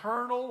the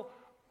eternal,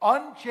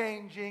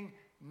 unchanging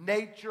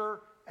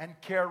nature and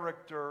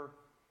character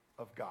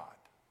of God.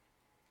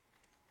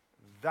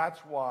 That's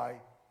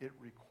why it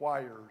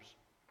requires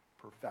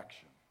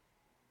perfection.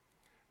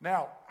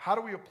 Now, how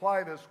do we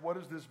apply this? What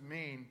does this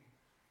mean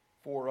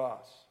for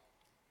us?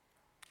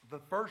 The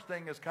first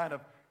thing is kind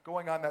of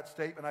going on that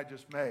statement I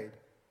just made.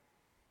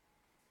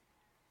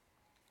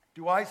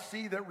 Do I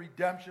see that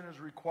redemption is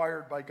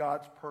required by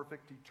God's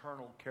perfect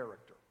eternal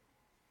character?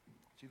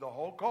 See, the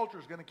whole culture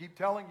is going to keep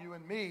telling you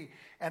and me,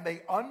 and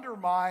they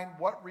undermine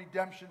what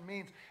redemption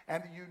means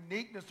and the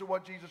uniqueness of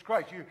what Jesus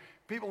Christ.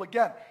 People,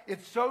 again,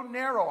 it's so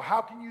narrow. How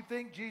can you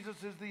think Jesus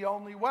is the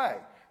only way?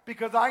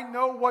 Because I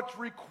know what's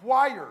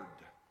required.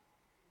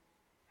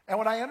 And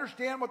when I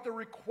understand what the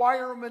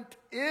requirement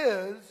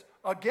is,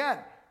 again,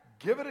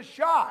 give it a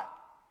shot.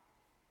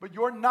 But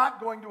you're not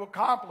going to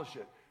accomplish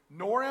it.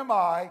 Nor am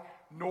I,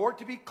 nor,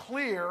 to be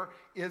clear,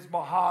 is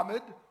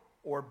Muhammad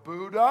or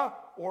Buddha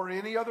or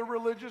any other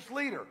religious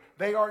leader.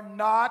 They are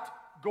not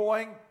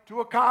going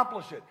to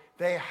accomplish it.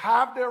 They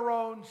have their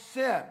own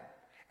sin,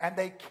 and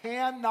they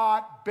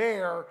cannot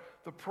bear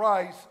the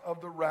price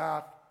of the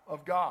wrath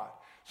of God.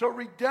 So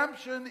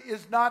redemption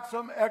is not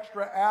some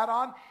extra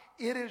add-on.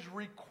 It is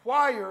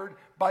required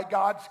by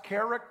God's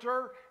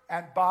character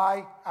and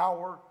by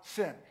our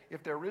sin.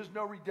 If there is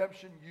no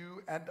redemption,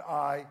 you and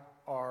I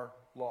are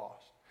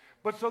lost.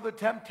 But so the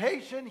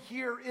temptation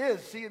here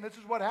is, see, and this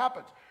is what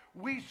happens.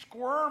 We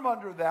squirm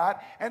under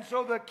that, and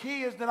so the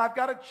key is then I've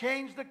got to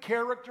change the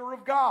character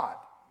of God.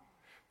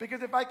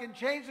 Because if I can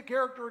change the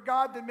character of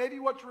God, then maybe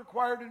what's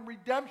required in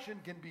redemption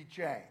can be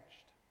changed.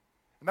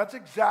 And that's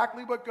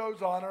exactly what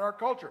goes on in our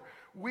culture.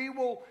 We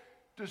will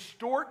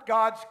distort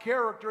God's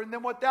character, and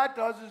then what that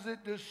does is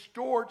it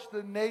distorts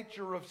the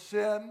nature of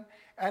sin,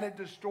 and it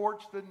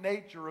distorts the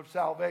nature of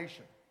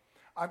salvation.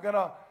 I'm going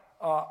to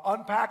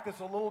unpack this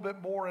a little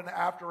bit more in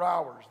After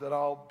Hours that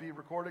I'll be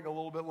recording a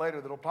little bit later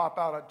that'll pop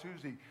out on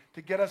Tuesday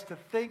to get us to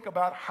think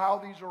about how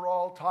these are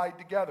all tied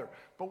together.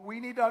 But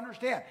we need to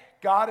understand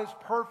God is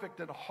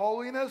perfect in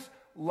holiness,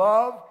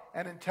 love,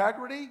 and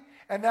integrity,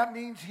 and that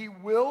means he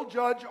will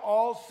judge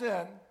all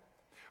sin,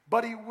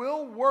 but he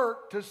will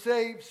work to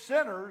save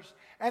sinners,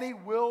 and he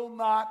will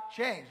not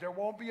change. There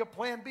won't be a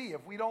plan B.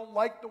 If we don't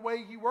like the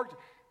way he works,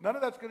 none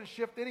of that's going to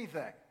shift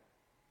anything.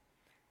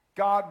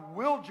 God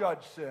will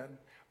judge sin,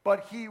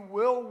 but he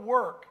will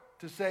work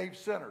to save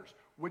sinners,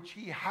 which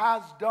he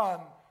has done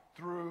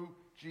through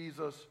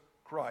Jesus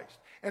Christ.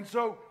 And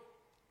so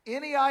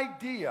any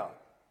idea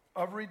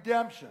of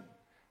redemption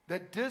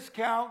that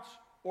discounts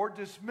or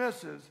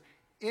dismisses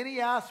any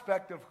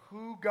aspect of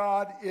who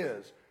God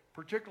is,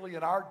 particularly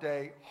in our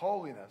day,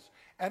 holiness,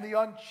 and the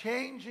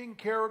unchanging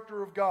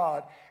character of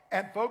God,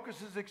 and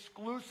focuses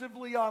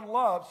exclusively on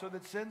love so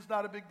that sin's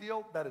not a big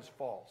deal, that is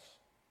false.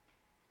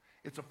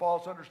 It's a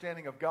false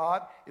understanding of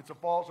God. It's a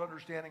false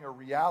understanding of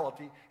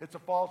reality. It's a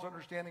false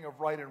understanding of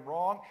right and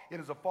wrong. It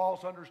is a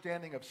false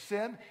understanding of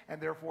sin,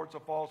 and therefore it's a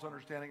false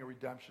understanding of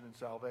redemption and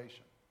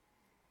salvation.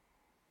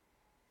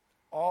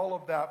 All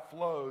of that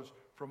flows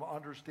from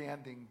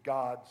understanding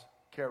God's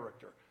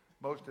character.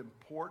 Most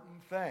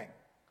important thing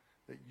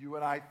that you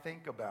and I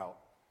think about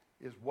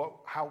is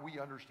how we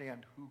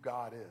understand who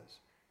God is.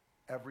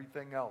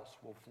 Everything else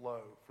will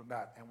flow from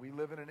that. And we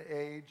live in an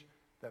age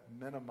that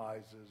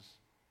minimizes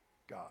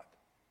God.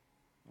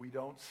 We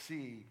don't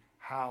see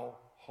how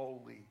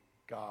holy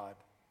God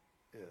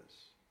is.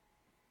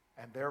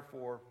 And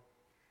therefore,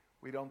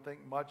 we don't think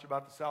much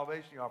about the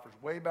salvation he offers.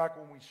 Way back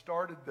when we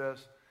started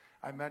this,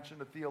 I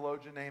mentioned a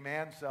theologian named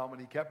Anselm,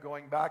 and he kept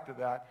going back to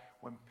that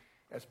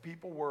as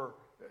people were,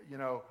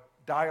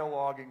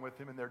 dialoguing with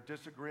him and they're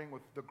disagreeing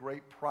with the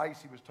great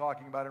price he was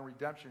talking about in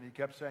redemption. He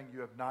kept saying, you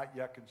have not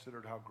yet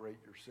considered how great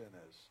your sin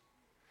is.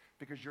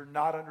 Because you're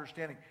not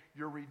understanding.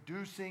 You're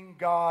reducing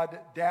God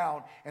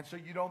down. And so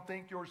you don't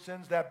think your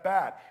sin's that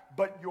bad.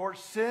 But your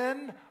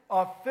sin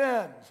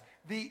offends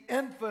the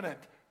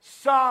infinite,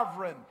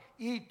 sovereign,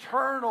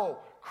 eternal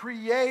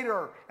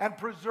creator and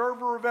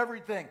preserver of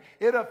everything.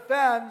 It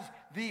offends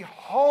the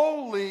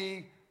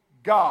holy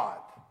God.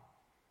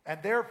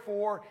 And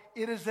therefore,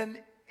 it is an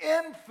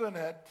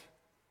infinite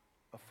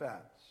offense.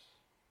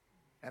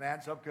 And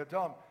Anselm could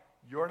tell him,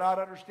 you're not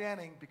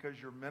understanding because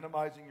you're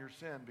minimizing your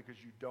sin because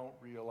you don't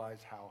realize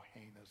how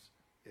heinous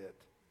it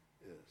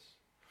is.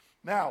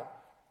 Now,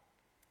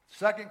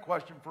 second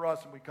question for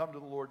us when we come to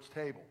the Lord's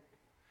table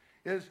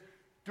is,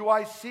 do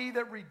I see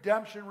that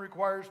redemption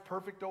requires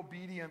perfect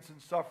obedience and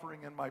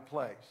suffering in my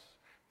place?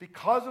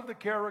 Because of the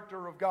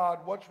character of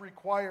God, what's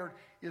required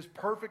is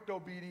perfect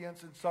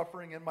obedience and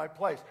suffering in my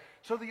place.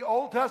 So the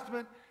Old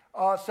Testament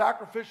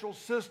sacrificial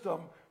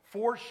system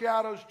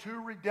foreshadows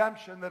to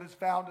redemption that is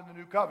found in the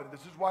New Covenant.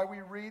 This is why we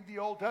read the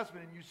Old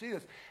Testament and you see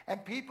this.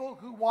 And people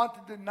who want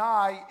to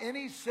deny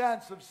any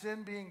sense of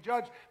sin being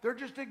judged, they're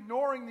just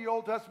ignoring the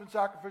Old Testament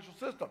sacrificial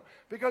system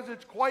because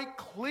it's quite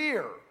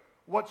clear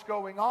what's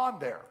going on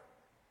there.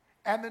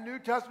 And the New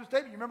Testament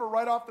statement, you remember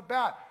right off the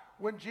bat,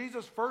 when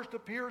Jesus first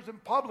appears in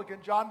public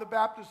and John the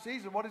Baptist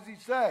sees him, what does he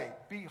say?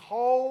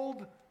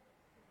 Behold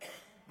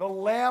the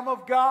Lamb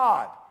of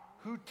God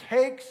who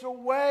takes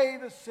away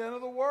the sin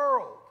of the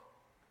world.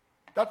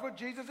 That's what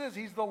Jesus is.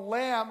 He's the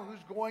Lamb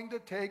who's going to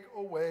take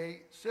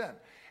away sin.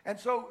 And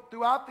so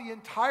throughout the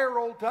entire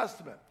Old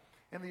Testament,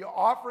 in the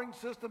offering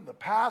system, the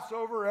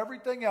Passover,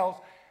 everything else,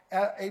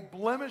 a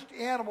blemished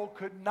animal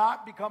could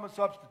not become a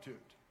substitute.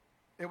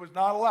 It was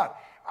not allowed.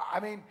 I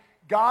mean,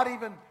 God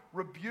even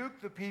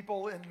rebuked the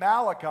people in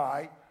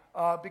Malachi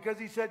because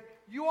he said,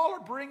 you all are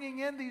bringing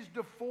in these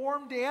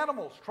deformed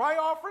animals. Try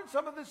offering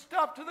some of this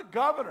stuff to the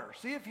governor.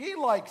 See if he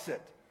likes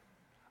it.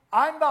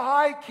 I'm the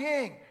high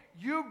king.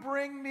 You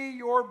bring me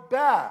your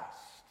best.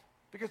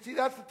 Because, see,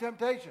 that's the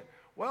temptation.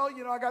 Well,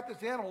 I got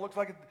this animal. Looks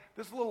like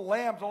this little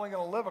lamb's only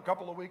going to live a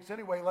couple of weeks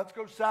anyway. Let's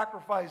go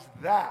sacrifice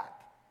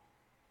that.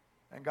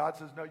 And God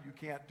says, no, you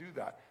can't do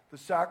that. The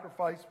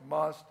sacrifice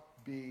must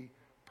be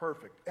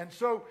perfect. And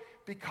so,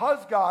 because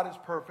God is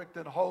perfect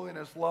in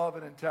holiness, love,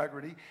 and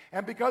integrity,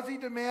 and because he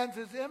demands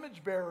his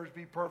image bearers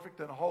be perfect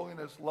in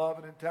holiness, love,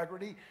 and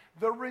integrity,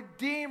 the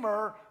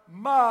Redeemer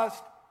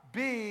must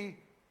be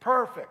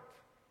perfect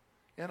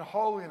in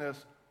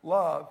holiness,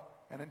 love,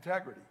 and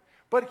integrity.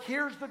 But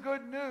here's the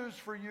good news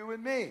for you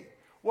and me.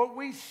 What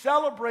we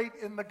celebrate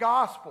in the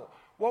gospel,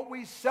 what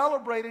we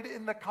celebrated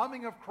in the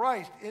coming of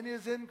Christ, in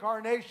his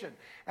incarnation,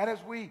 and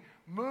as we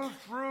move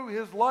through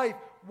his life,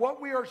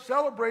 what we are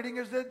celebrating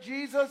is that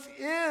Jesus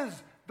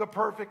is the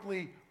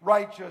perfectly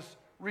righteous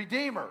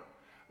Redeemer.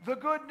 The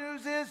good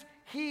news is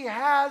he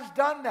has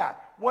done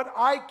that. What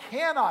I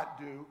cannot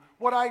do,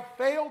 what I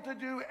fail to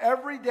do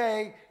every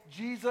day,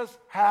 Jesus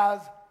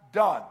has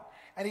done.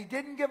 And he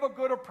didn't give a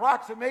good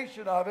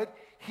approximation of it.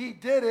 He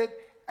did it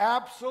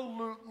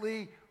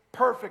absolutely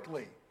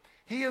perfectly.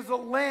 He is a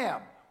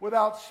lamb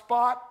without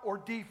spot or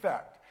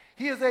defect.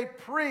 He is a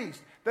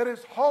priest that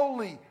is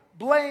holy,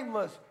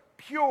 blameless,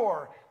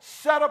 pure,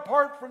 set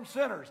apart from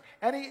sinners.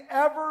 And he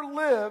ever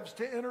lives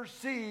to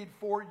intercede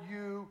for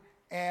you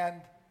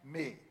and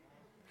me.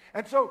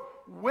 And so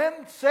when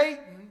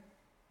Satan,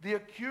 the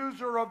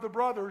accuser of the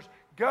brothers,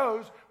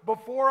 goes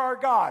before our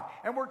God,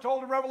 and we're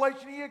told in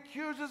Revelation he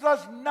accuses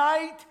us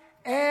night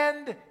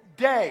and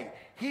day.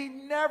 He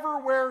never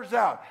wears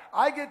out.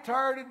 I get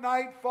tired at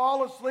night,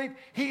 fall asleep.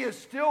 He is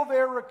still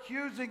there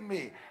accusing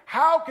me.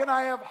 How can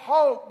I have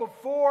hope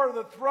before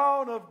the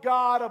throne of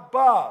God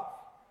above?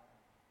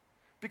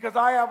 Because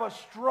I have a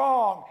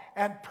strong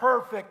and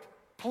perfect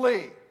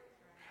plea.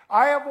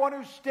 I have one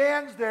who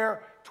stands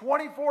there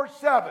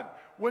 24/7.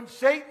 When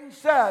Satan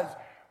says,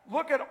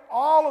 look at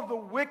all of the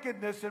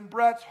wickedness in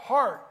Brett's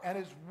heart and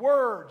his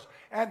words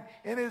and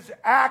in his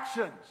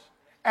actions.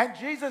 And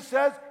Jesus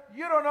says,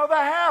 you don't know the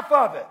half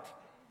of it.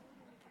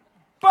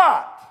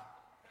 But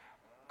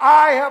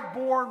I have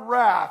borne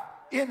wrath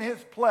in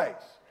his place.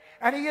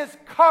 And he is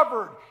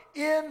covered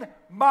in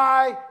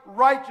my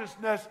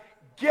righteousness.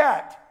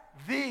 Get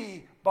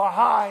thee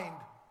behind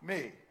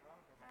me.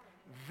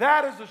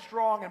 That is a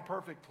strong and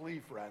perfect plea,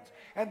 friends.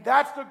 And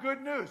that's the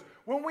good news.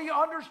 When we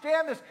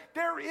understand this,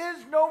 there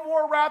is no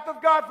more wrath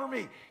of God for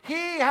me.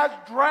 He has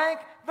drank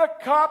the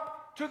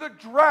cup to the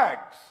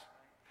dregs.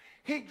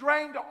 He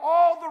drained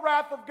all the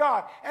wrath of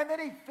God. And then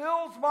he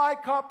fills my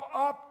cup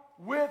up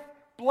with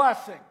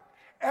blessing.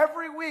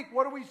 Every week,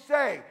 what do we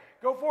say?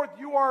 Go forth,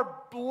 you are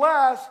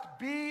blessed,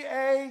 be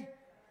a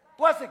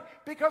blessing.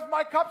 Because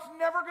my cup's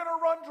never going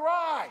to run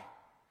dry.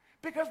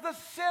 Because the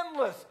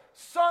sinless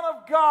Son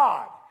of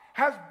God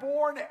has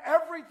borne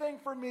everything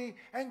for me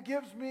and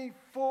gives me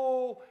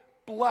full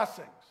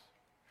blessings.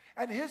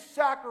 And his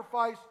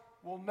sacrifice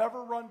will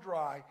never run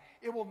dry.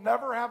 It will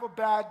never have a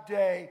bad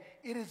day.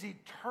 It is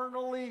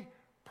eternally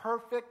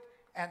perfect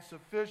and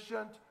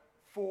sufficient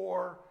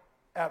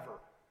forever.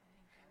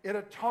 It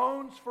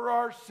atones for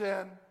our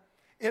sin.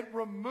 It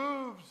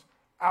removes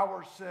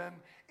our sin.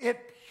 It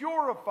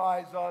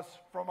purifies us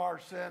from our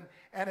sin.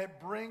 And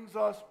it brings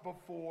us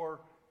before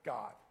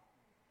God.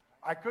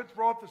 I could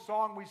throw up the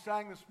song we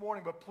sang this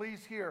morning, but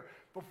please hear,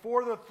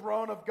 before the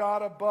throne of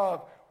God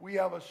above, we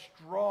have a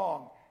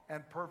strong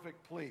and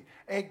perfect plea.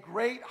 A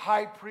great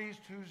high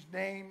priest whose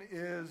name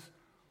is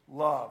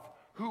love,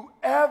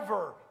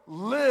 whoever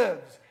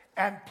lives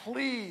and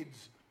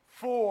pleads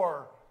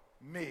for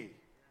me.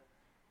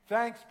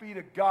 Thanks be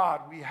to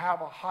God, we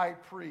have a high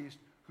priest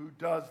who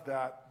does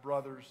that,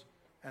 brothers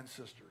and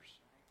sisters.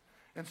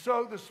 And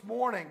so this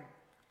morning,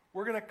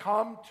 we're going to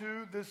come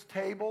to this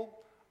table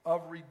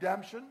of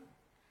redemption.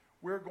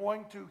 We're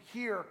going to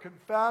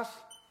confess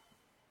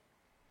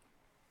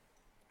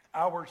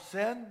our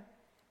sin.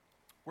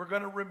 We're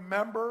going to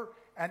remember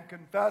and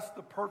confess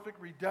the perfect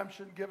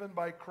redemption given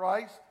by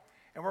Christ.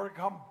 And we're going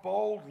to come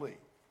boldly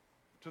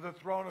to the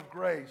throne of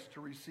grace to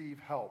receive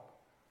help.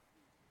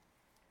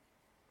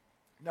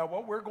 Now,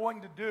 what we're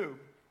going to do,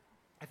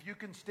 if you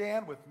can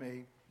stand with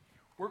me,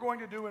 we're going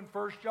to do in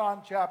 1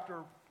 John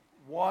chapter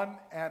 1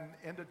 and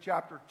into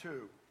chapter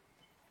 2.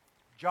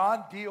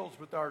 John deals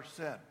with our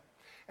sin.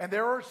 And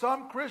there are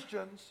some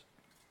Christians,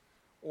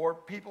 or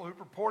people who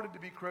purported to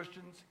be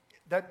Christians,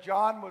 that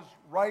John was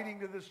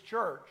writing to this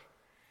church.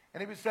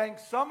 And he was saying,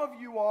 some of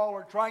you all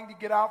are trying to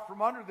get out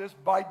from under this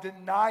by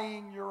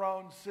denying your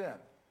own sin.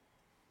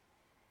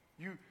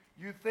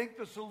 You think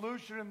the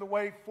solution and the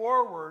way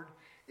forward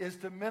is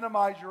to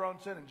minimize your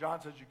own sin. And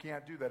John says you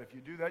can't do that. If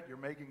you do that, you're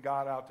making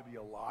God out to be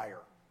a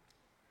liar.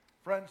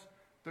 Friends,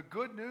 the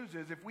good news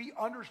is if we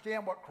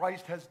understand what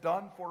Christ has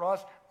done for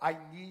us, I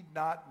need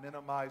not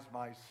minimize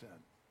my sin.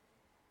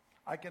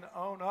 I can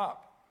own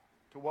up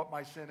to what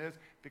my sin is,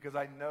 because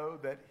I know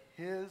that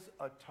his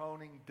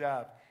atoning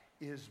death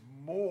is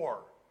more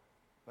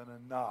than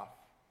enough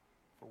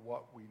for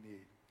what we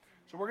need.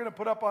 So we're going to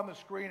put up on the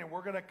screen and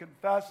we're going to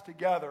confess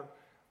together.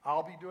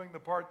 I'll be doing the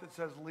part that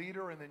says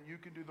leader, and then you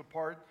can do the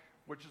part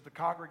which is the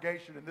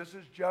congregation. And this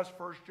is just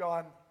 1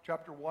 John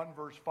chapter 1,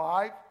 verse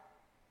 5,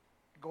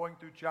 going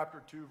through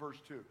chapter 2, verse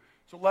 2.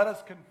 So let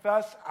us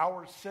confess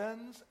our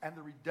sins and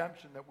the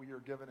redemption that we are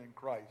given in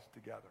Christ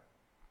together.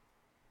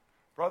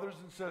 Brothers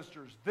and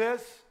sisters,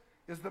 this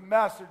is the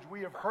message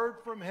we have heard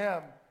from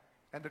him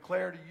and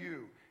declare to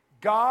you.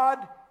 God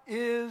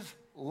is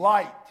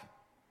light,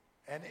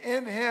 and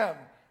in him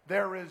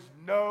there is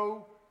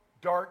no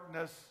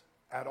darkness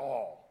at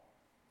all.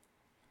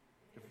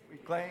 If we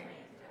claim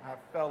to have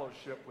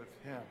fellowship with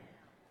him,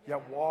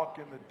 yet walk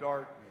in the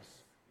darkness,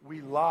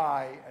 we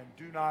lie and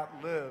do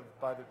not live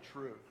by the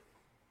truth.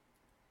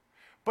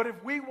 But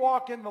if we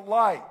walk in the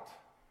light,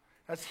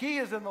 as he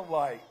is in the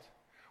light,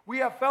 we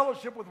have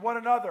fellowship with one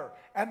another,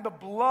 and the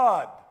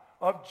blood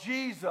of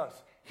Jesus,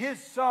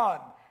 his Son,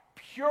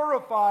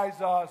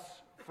 purifies us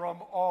from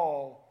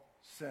all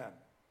sin.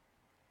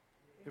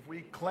 If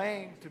we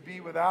claim to be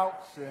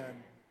without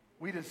sin,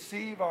 we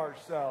deceive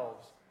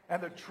ourselves,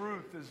 and the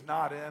truth is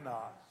not in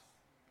us.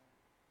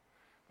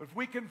 But if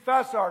we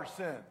confess our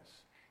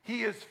sins,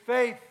 he is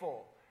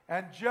faithful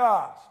and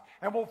just,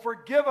 and will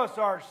forgive us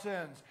our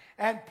sins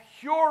and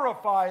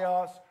purify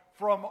us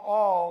from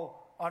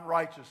all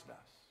unrighteousness.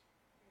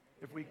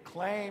 If we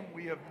claim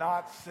we have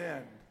not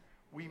sinned,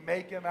 we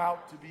make him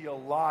out to be a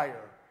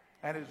liar,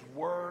 and his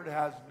word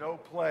has no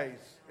place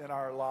in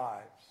our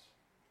lives.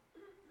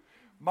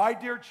 My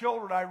dear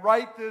children, I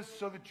write this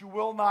so that you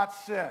will not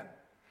sin.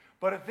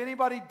 But if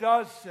anybody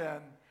does sin,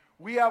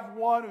 we have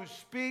one who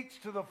speaks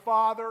to the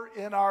Father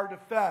in our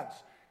defense,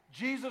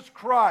 Jesus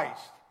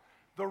Christ,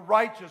 the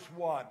righteous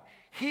one.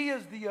 He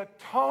is the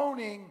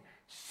atoning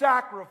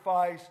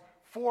sacrifice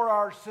for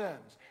our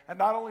sins. And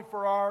not only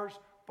for ours,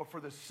 but for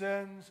the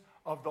sins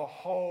of the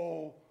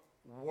whole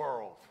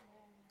world.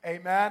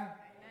 Amen?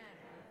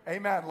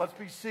 Amen. Let's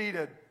be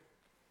seated.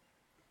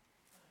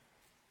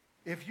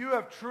 If you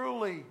have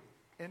truly,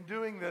 in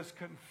doing this,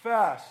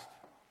 confessed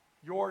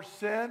your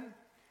sin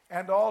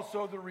and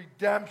also the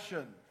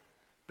redemption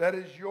that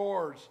is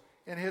yours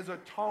in his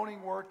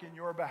atoning work in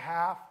your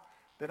behalf,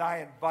 then I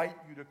invite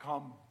you to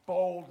come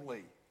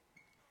boldly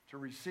to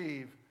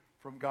receive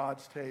from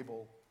God's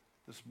table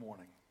this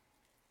morning.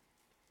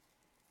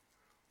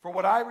 For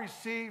what I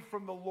received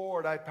from the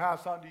Lord, I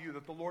pass on to you,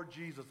 that the Lord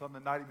Jesus, on the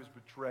night he was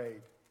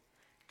betrayed,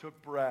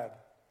 took bread.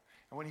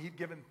 And when he'd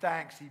given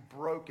thanks, he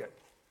broke it.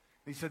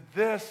 And he said,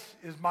 "This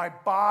is my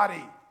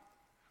body,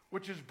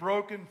 which is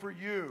broken for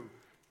you.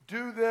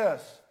 Do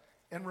this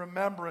in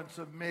remembrance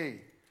of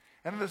me."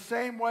 And in the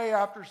same way,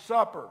 after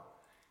supper,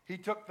 he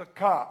took the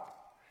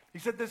cup. He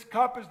said, "This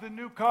cup is the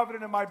new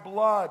covenant in my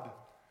blood,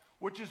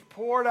 which is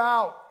poured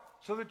out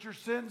so that your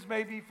sins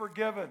may be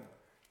forgiven.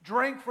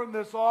 Drink from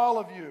this, all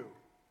of you.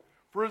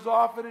 For as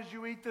often as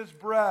you eat this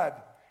bread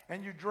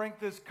and you drink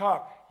this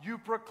cup, you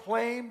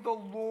proclaim the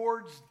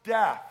Lord's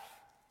death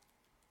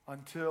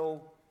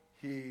until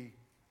he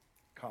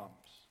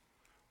comes."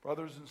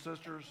 Brothers and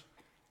sisters,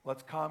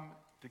 let's come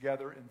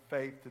together in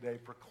faith today,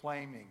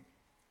 proclaiming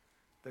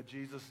that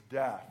Jesus'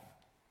 death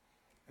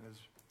and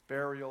his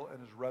burial and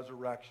his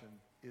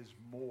resurrection is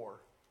more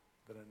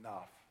than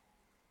enough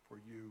for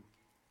you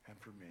and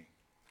for me.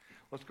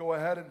 Let's go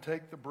ahead and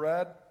take the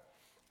bread.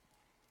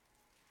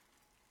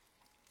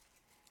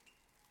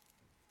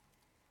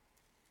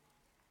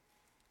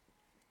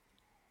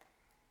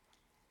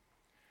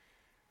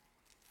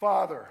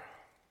 Father,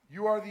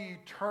 you are the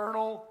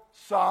eternal,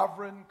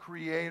 sovereign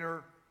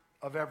creator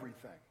of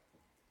everything.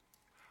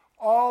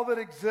 All that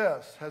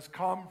exists has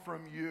come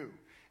from you,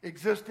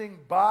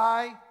 existing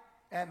by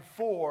and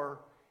for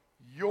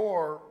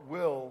your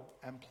will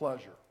and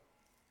pleasure.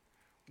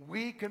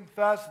 We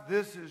confess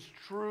this is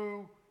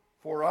true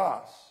for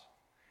us,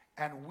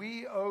 and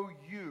we owe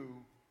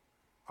you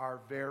our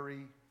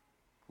very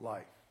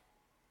life.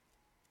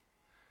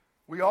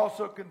 We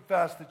also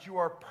confess that you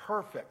are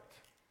perfect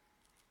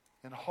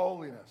in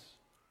holiness,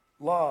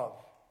 love,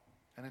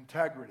 and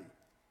integrity.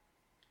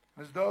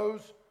 As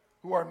those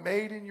who are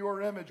made in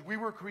your image, we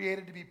were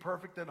created to be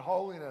perfect in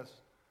holiness,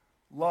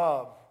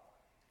 love,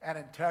 and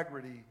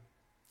integrity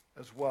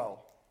as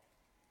well.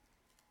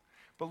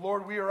 But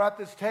Lord, we are at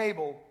this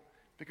table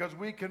because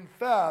we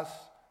confess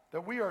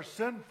that we are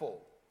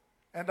sinful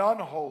and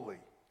unholy,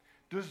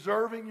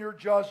 deserving your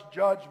just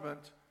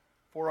judgment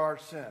for our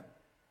sin.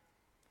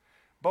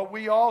 But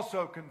we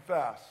also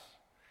confess,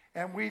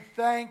 and we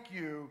thank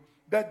you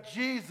that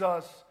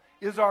Jesus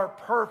is our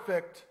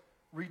perfect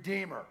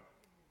Redeemer,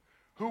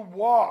 who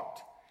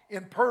walked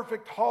in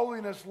perfect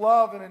holiness,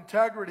 love, and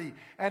integrity,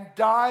 and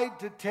died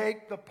to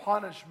take the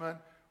punishment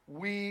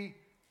we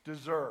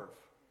deserve.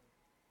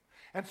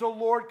 And so,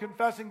 Lord,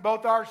 confessing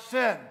both our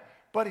sin,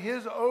 but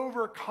his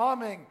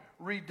overcoming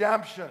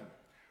redemption,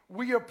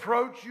 we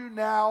approach you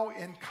now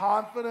in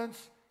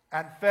confidence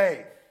and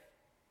faith,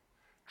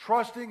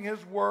 trusting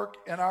his work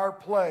in our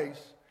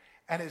place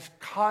and his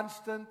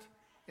constant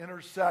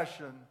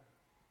intercession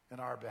in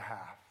our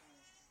behalf.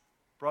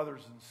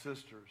 Brothers and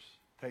sisters,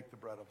 take the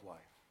bread of life.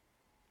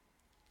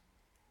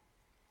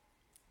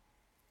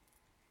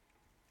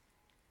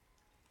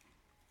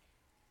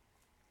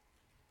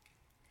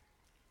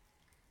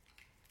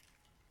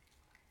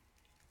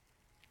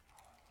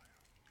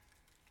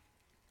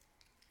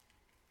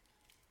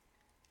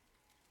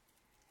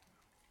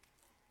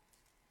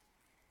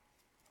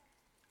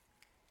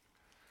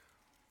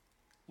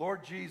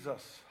 Lord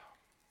Jesus,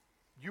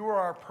 you are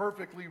our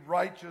perfectly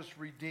righteous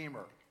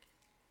Redeemer.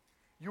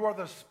 You are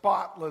the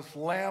spotless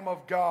Lamb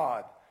of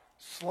God,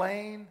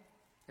 slain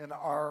in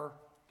our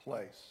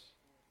place.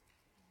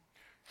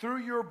 Through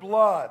your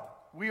blood,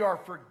 we are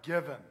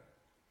forgiven.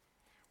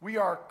 We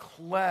are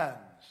cleansed,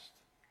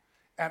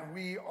 and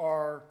we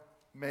are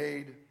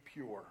made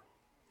pure.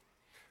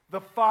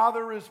 The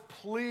Father is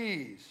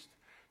pleased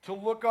to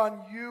look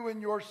on you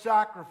and your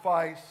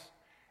sacrifice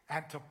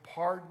and to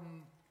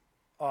pardon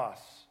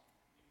us.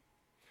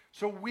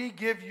 So we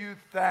give you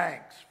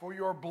thanks for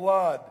your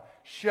blood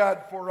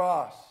shed for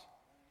us.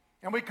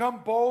 And we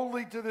come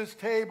boldly to this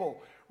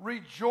table,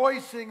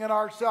 rejoicing in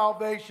our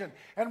salvation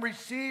and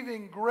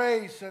receiving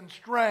grace and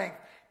strength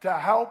to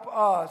help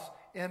us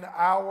in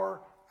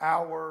our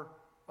hour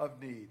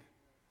of need.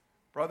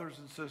 Brothers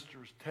and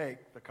sisters,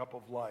 take the cup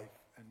of life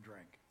and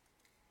drink.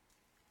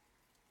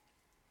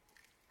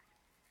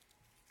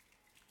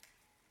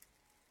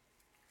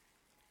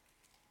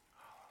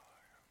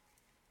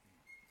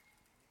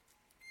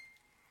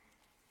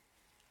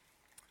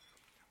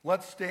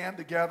 Let's stand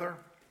together.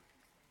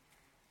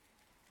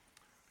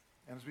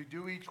 And as we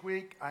do each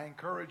week, I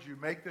encourage you,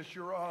 make this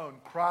your own.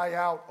 Cry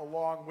out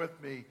along with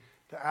me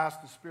to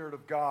ask the Spirit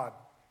of God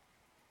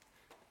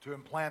to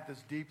implant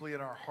this deeply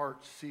in our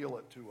hearts, seal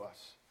it to us.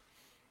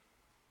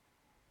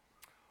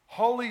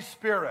 Holy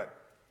Spirit,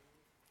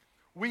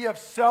 we have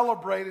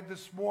celebrated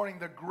this morning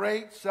the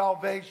great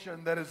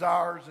salvation that is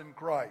ours in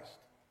Christ.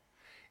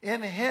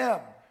 In Him,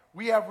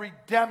 we have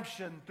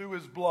redemption through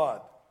His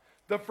blood,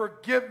 the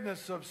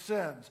forgiveness of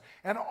sins.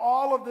 And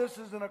all of this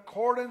is in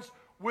accordance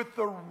with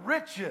the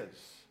riches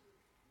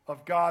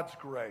of God's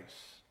grace.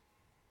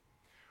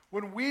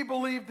 When we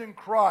believed in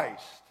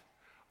Christ,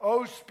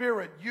 O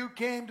Spirit, you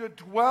came to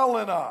dwell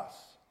in us,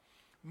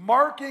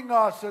 marking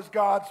us as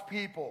God's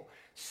people,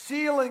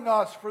 sealing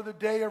us for the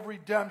day of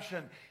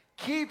redemption,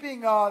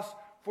 keeping us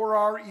for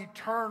our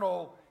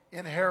eternal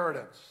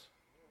inheritance.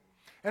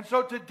 And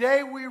so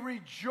today we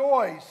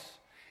rejoice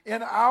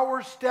in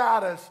our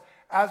status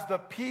as the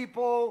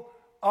people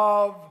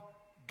of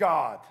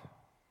God.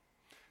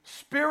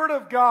 Spirit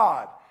of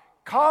God,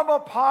 come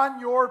upon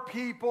your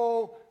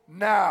people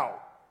now.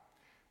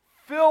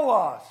 Fill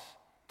us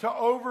to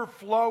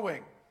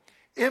overflowing.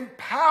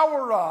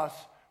 Empower us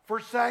for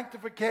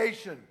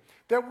sanctification,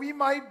 that we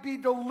might be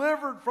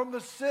delivered from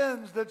the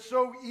sins that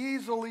so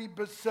easily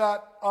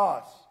beset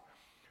us.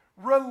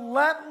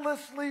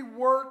 Relentlessly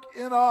work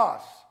in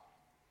us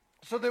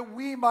so that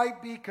we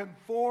might be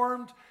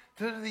conformed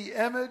to the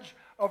image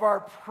of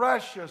our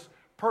precious,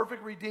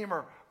 perfect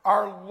Redeemer,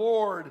 our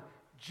Lord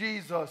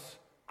Jesus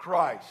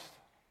Christ.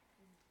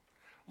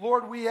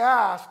 Lord, we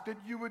ask that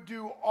you would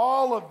do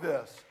all of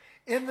this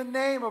in the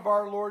name of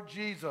our Lord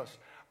Jesus,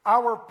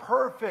 our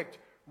perfect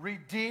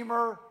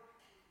Redeemer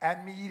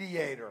and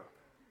Mediator,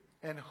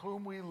 in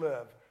whom we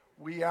live.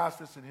 We ask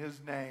this in His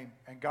name.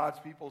 And God's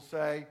people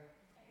say,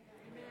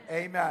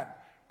 Amen. Amen.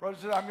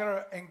 Brothers and sisters, I'm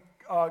going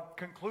to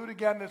conclude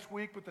again this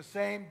week with the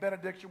same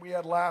benediction we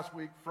had last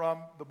week from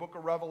the book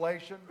of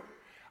Revelation.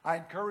 I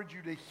encourage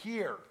you to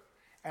hear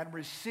and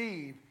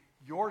receive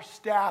your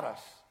status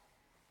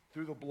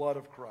through the blood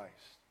of Christ.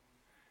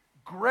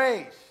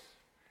 Grace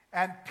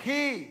and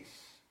peace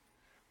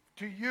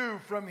to you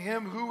from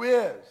Him who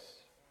is,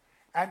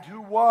 and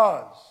who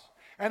was,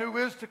 and who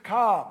is to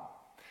come,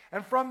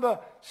 and from the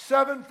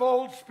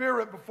sevenfold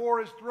Spirit before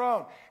His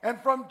throne,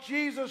 and from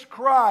Jesus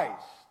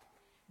Christ,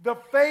 the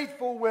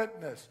faithful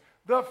witness,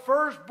 the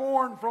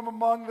firstborn from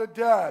among the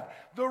dead,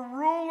 the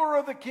ruler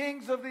of the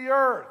kings of the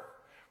earth.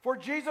 For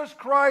Jesus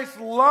Christ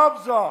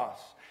loves us,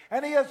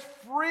 and He has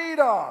freed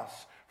us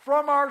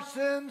from our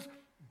sins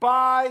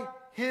by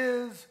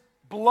His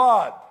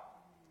blood.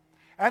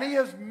 And He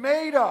has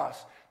made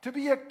us to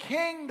be a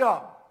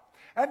kingdom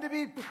and to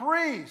be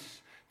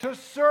priests, to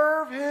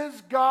serve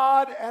His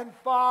God and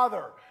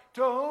Father,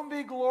 to whom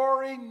be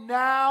glory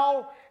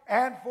now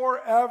and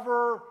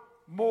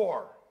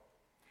forevermore.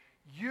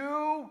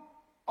 You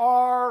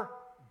are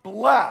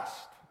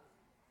blessed.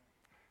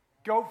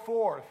 Go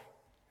forth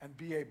and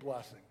be a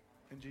blessing.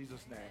 In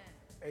Jesus' name,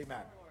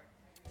 amen.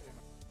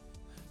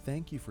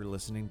 Thank you for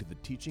listening to the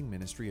teaching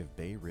ministry of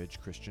Bay Ridge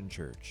Christian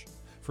Church.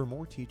 For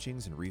more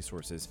teachings and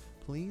resources,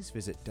 please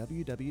visit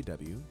www.brcc.church.